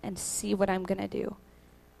obedient and see what I'm going to do.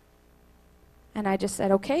 And I just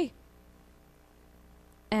said, okay.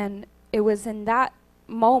 And it was in that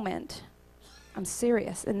moment, I'm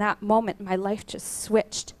serious, in that moment my life just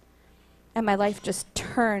switched, and my life just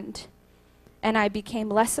turned, and I became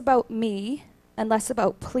less about me and less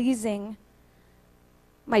about pleasing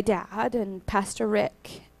my dad and Pastor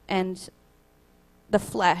Rick and the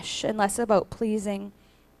flesh, and less about pleasing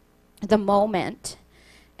the moment.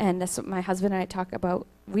 And that's what my husband and I talk about.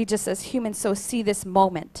 We just, as humans, so see this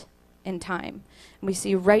moment in time, and we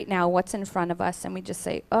see right now what's in front of us, and we just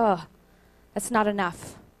say, oh, that's not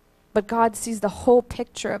enough. But God sees the whole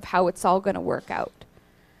picture of how it's all going to work out.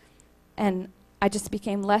 And I just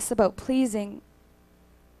became less about pleasing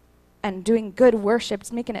and doing good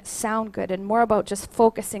worship, making it sound good, and more about just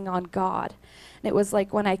focusing on God. And it was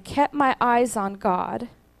like when I kept my eyes on God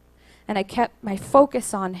and I kept my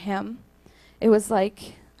focus on him, it was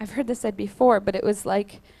like, I've heard this said before, but it was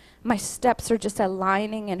like my steps are just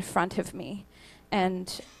aligning in front of me.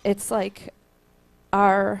 And it's like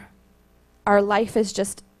our life is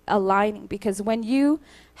just aligning, because when you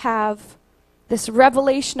have this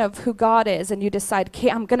revelation of who God is and you decide, okay,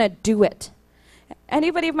 I'm going to do it.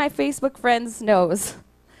 Anybody of my Facebook friends knows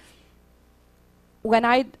when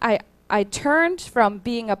I turned from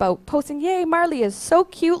being about posting, yay, Marley is so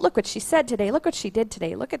cute, look what she said today, look what she did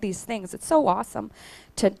today, look at these things, it's so awesome,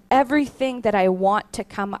 to everything that I want to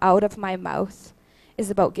come out of my mouth is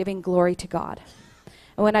about giving glory to God.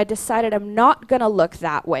 And when I decided I'm not going to look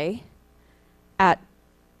that way at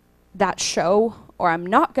that show, or I'm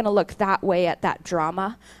not going to look that way at that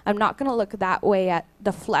drama, I'm not going to look that way at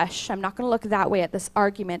the flesh, I'm not going to look that way at this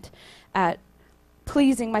argument, at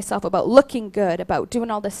pleasing myself, about looking good, about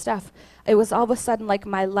doing all this stuff, it was all of a sudden like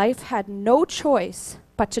my life had no choice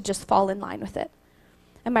but to just fall in line with it.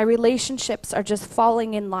 And my relationships are just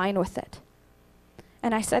falling in line with it.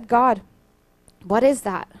 And I said, God, what is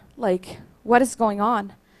that? Like, what is going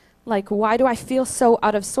on? Like, why do I feel so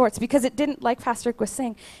out of sorts? Because it didn't, like Pastor Rick was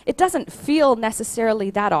saying, it doesn't feel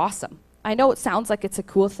necessarily that awesome. I know it sounds like it's a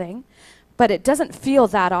cool thing, but it doesn't feel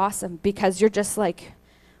that awesome, because you're just like,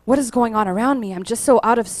 what is going on around me? I'm just so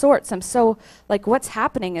out of sorts. I'm so, like, what's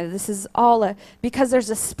happening? And this is all because there's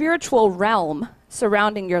a spiritual realm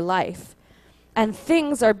surrounding your life, and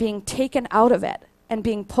things are being taken out of it and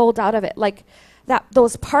being pulled out of it. Like,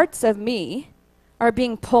 those parts of me are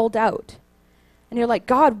being pulled out. And you're like,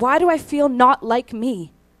 God, why do I feel not like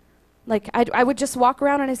me? Like, I would just walk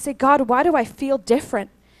around and I'd say, God, why do I feel different?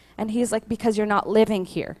 And he's like, because you're not living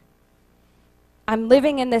here. I'm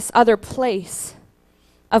living in this other place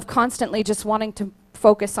of constantly just wanting to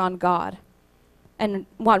focus on God. and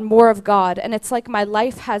want more of God. And it's like my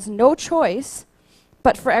life has no choice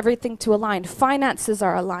but for everything to align. Finances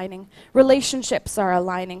are aligning. Relationships are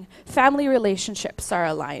aligning. Family relationships are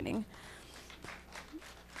aligning.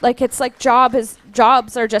 Like it's like jobs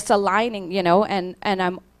are just aligning, you know, and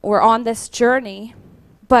we're on this journey,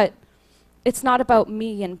 but it's not about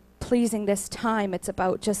me and pleasing this time. It's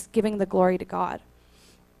about just giving the glory to God.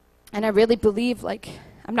 And I really believe, like,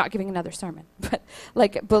 I'm not giving another sermon, but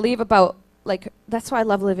like believe about, like, that's why I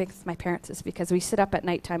love living with my parents, is because we sit up at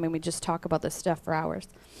nighttime and we just talk about this stuff for hours.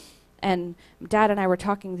 And Dad and I were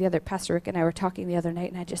talking Pastor Rick and I were talking the other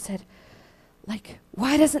night, and I just said, like,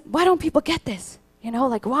 why don't people get this? You know,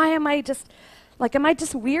 like, why am I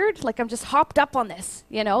just weird? Like, I'm just hopped up on this,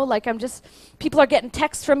 you know? Like, people are getting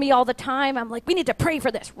texts from me all the time. I'm like, we need to pray for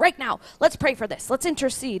this right now. Let's pray for this. Let's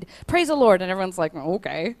intercede. Praise the Lord. And everyone's like,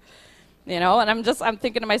 okay. You know, and I'm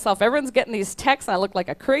thinking to myself, everyone's getting these texts. I look like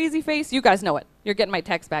a crazy face. You guys know it. You're getting my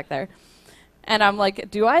text back there. And I'm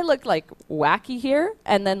like, do I look like wacky here?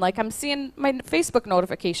 And then, like, I'm seeing my Facebook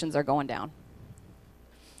notifications are going down.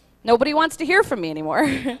 Nobody wants to hear from me anymore.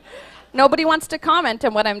 Nobody wants to comment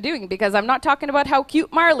on what I'm doing, because I'm not talking about how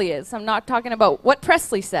cute Marley is. I'm not talking about what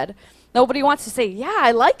Presley said. Nobody wants to say, yeah,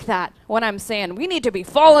 I like that, when I'm saying, we need to be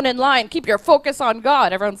falling in line, keep your focus on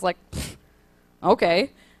God. Everyone's like,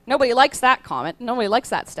 okay. Nobody likes that comment. Nobody likes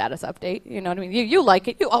that status update. You know what I mean? You like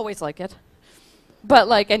it. You always like it. But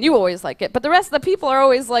like, and you always like it. But the rest of the people are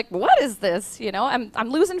always like, what is this? You know, I'm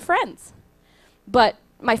losing friends. But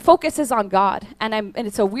my focus is on God, and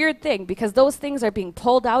it's a weird thing, because those things are being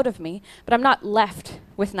pulled out of me, but I'm not left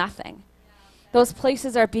with nothing. Those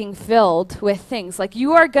places are being filled with things. Like,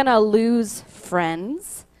 you are going to lose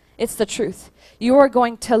friends. It's the truth. You are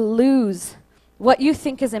going to lose what you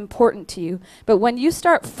think is important to you. But when you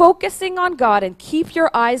start focusing on God and keep your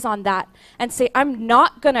eyes on that and say, I'm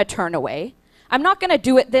not going to turn away. I'm not going to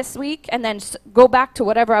do it this week and then go back to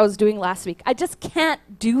whatever I was doing last week. I just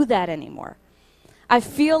can't do that anymore. I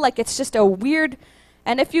feel like it's just a weird,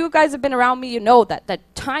 and if you guys have been around me, you know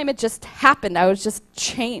that time it just happened. I was just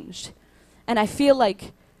changed. And I feel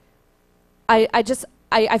like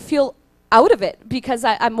I feel out of it, because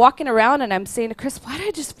I'm walking around and I'm saying to Chris, why do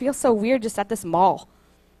I just feel so weird just at this mall?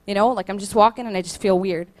 You know, like I'm just walking and I just feel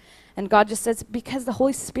weird. And God just says, because the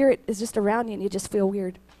Holy Spirit is just around you and you just feel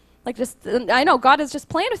weird. Like, I know God is just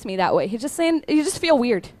playing with me that way. He's just saying, you just feel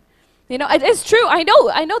weird. You know, it's true. I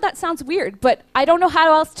know that sounds weird, but I don't know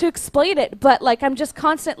how else to explain it. But like, I'm just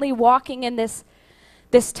constantly walking in this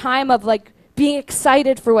time of like being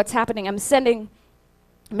excited for what's happening. I'm sending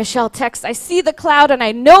Michelle text, I see the cloud and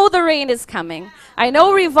I know the rain is coming. I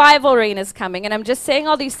know revival rain is coming. And I'm just saying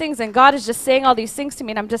all these things, and God is just saying all these things to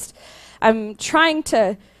me, and I'm trying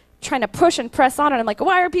to push and press on, and I'm like,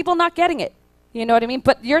 why are people not getting it? You know what I mean?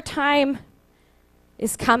 But your time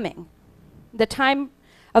is coming. The time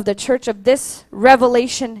of the church of this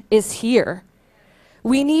revelation is here.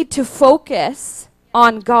 We need to focus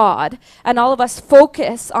on God, and all of us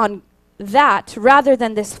focus on that rather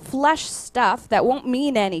than this flesh stuff that won't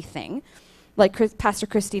mean anything. Like Pastor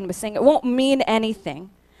Christine was saying, it won't mean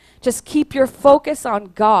anything. Just keep your focus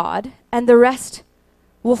on God, and the rest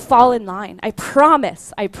will fall in line. I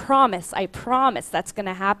promise that's going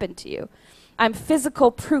to happen to you. I'm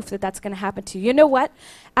physical proof that that's going to happen to you. You know what?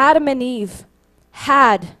 Adam and Eve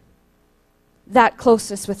had that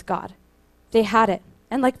closeness with God. They had it.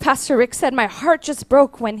 And like Pastor Rick said, my heart just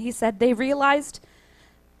broke when he said they realized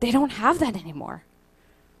they don't have that anymore.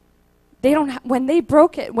 They don't. When they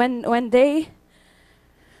broke it, when they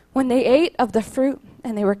ate of the fruit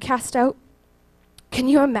and they were cast out, can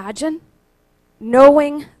you imagine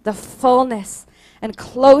knowing the fullness and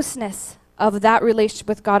closeness of that relationship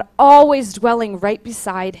with God, always dwelling right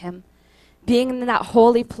beside him, being in that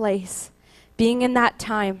holy place, being in that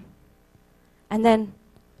time, and then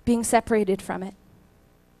being separated from it?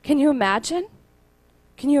 Can you imagine?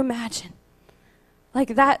 Can you imagine?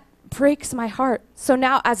 Like, that breaks my heart. So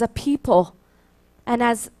now as a people and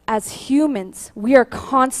as humans, we are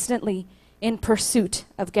constantly in pursuit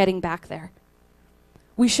of getting back there.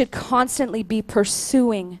 We should constantly be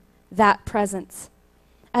pursuing that presence.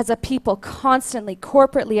 As a people, constantly,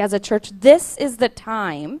 corporately, as a church, this is the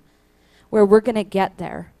time where we're going to get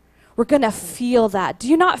there. We're going to feel that. Do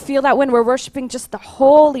you not feel that when we're worshiping, just the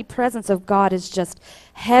holy presence of God is just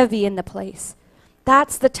heavy in the place?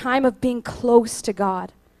 That's the time of being close to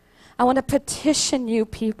God. I want to petition you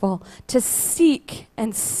people to seek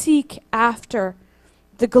and seek after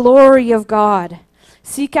the glory of God.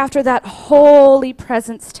 Seek after that holy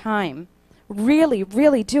presence time. Really,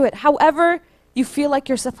 really do it. However you feel like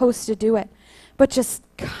you're supposed to do it. But just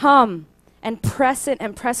come and press it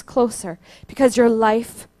and press closer, because your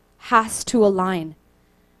life has to align.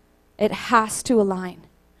 It has to align.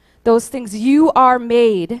 Those things, you are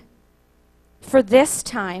made for this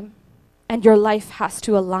time, and your life has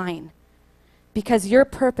to align, because your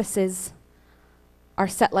purposes are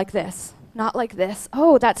set like this, not like this.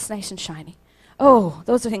 Oh, that's nice and shiny. Oh,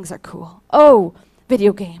 those things are cool. Oh,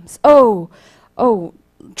 video games. Oh,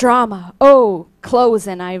 drama. Oh, clothes,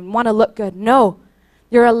 and I want to look good. No,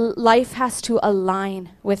 your life has to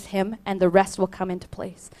align with him, and the rest will come into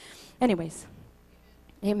place. Anyways,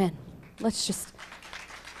 amen. Let's just,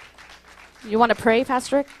 you want to pray,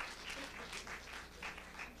 Pastor Rick?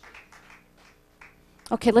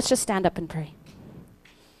 Okay, let's just stand up and pray.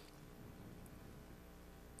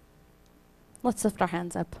 Let's lift our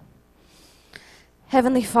hands up.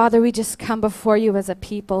 Heavenly Father, we just come before you as a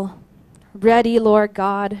people, ready, Lord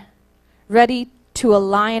God, ready to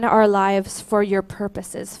align our lives for your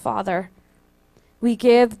purposes, Father. We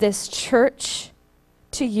give this church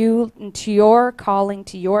to you and to your calling,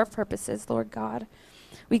 to your purposes, Lord God.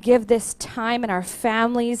 We give this time in our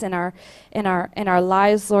families and in our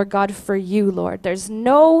lives, Lord God, for you, Lord. There's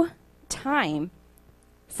no time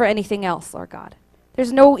for anything else, Lord God.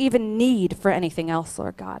 There's no even need for anything else,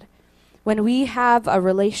 Lord God. When we have a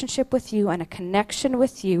relationship with you and a connection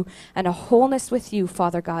with you and a wholeness with you,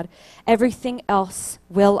 Father God, everything else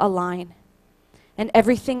will align and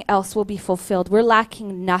everything else will be fulfilled. We're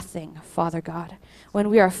lacking nothing, Father God. When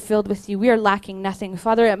we are filled with you, we are lacking nothing.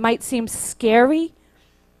 Father, it might seem scary.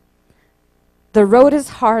 The road is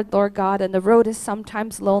hard, Lord God, and the road is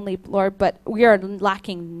sometimes lonely, Lord, but we are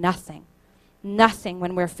lacking nothing. Nothing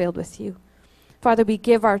when we're filled with you. Father, we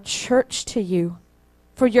give our church to you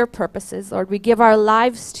for your purposes, Lord. We give our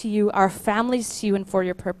lives to you, our families to you, and for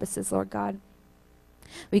your purposes, Lord God.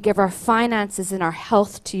 We give our finances and our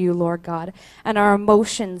health to you, Lord God, and our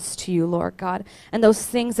emotions to you, Lord God. And those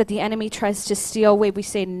things that the enemy tries to steal away, we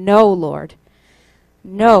say, no, Lord.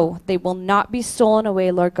 No, they will not be stolen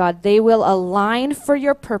away, Lord God. They will align for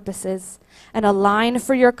your purposes and align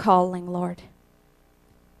for your calling, Lord.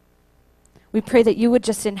 We pray that you would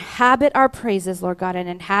just inhabit our praises, Lord God, and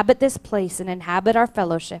inhabit this place and inhabit our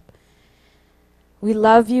fellowship. We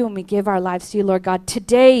love you and we give our lives to you, Lord God.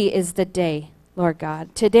 Today is the day, Lord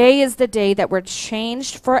God. Today is the day that we're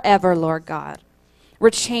changed forever, Lord God. We're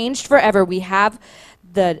changed forever. We have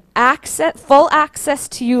the full access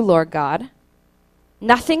to you, Lord God.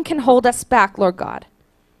 Nothing can hold us back, Lord God.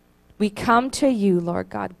 We come to you, Lord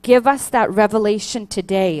God. Give us that revelation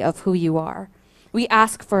today of who you are. We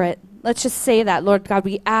ask for it. Let's just say that, Lord God.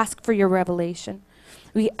 We ask for your revelation.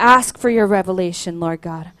 We ask for your revelation, Lord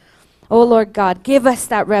God. Oh, Lord God, give us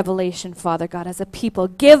that revelation, Father God, as a people.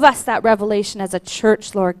 Give us that revelation as a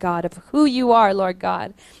church, Lord God, of who you are, Lord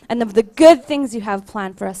God, and of the good things you have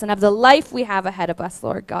planned for us, and of the life we have ahead of us,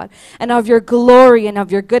 Lord God, and of your glory and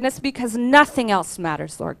of your goodness, because nothing else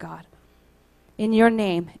matters, Lord God. In your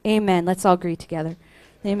name, amen. Let's all agree together.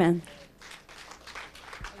 Amen.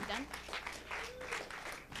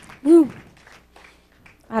 Woo.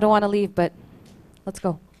 I don't want to leave, but let's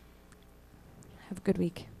go. Have a good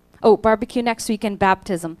week. Oh, barbecue next week and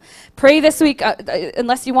baptism. Pray this week,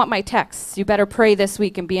 unless you want my texts. You better pray this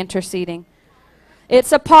week and be interceding.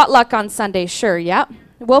 It's a potluck on Sunday, sure, yeah.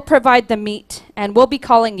 We'll provide the meat, and we'll be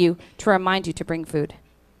calling you to remind you to bring food.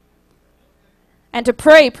 And to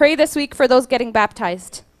pray this week for those getting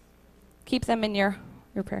baptized. Keep them in your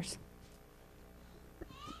prayers.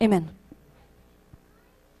 Amen.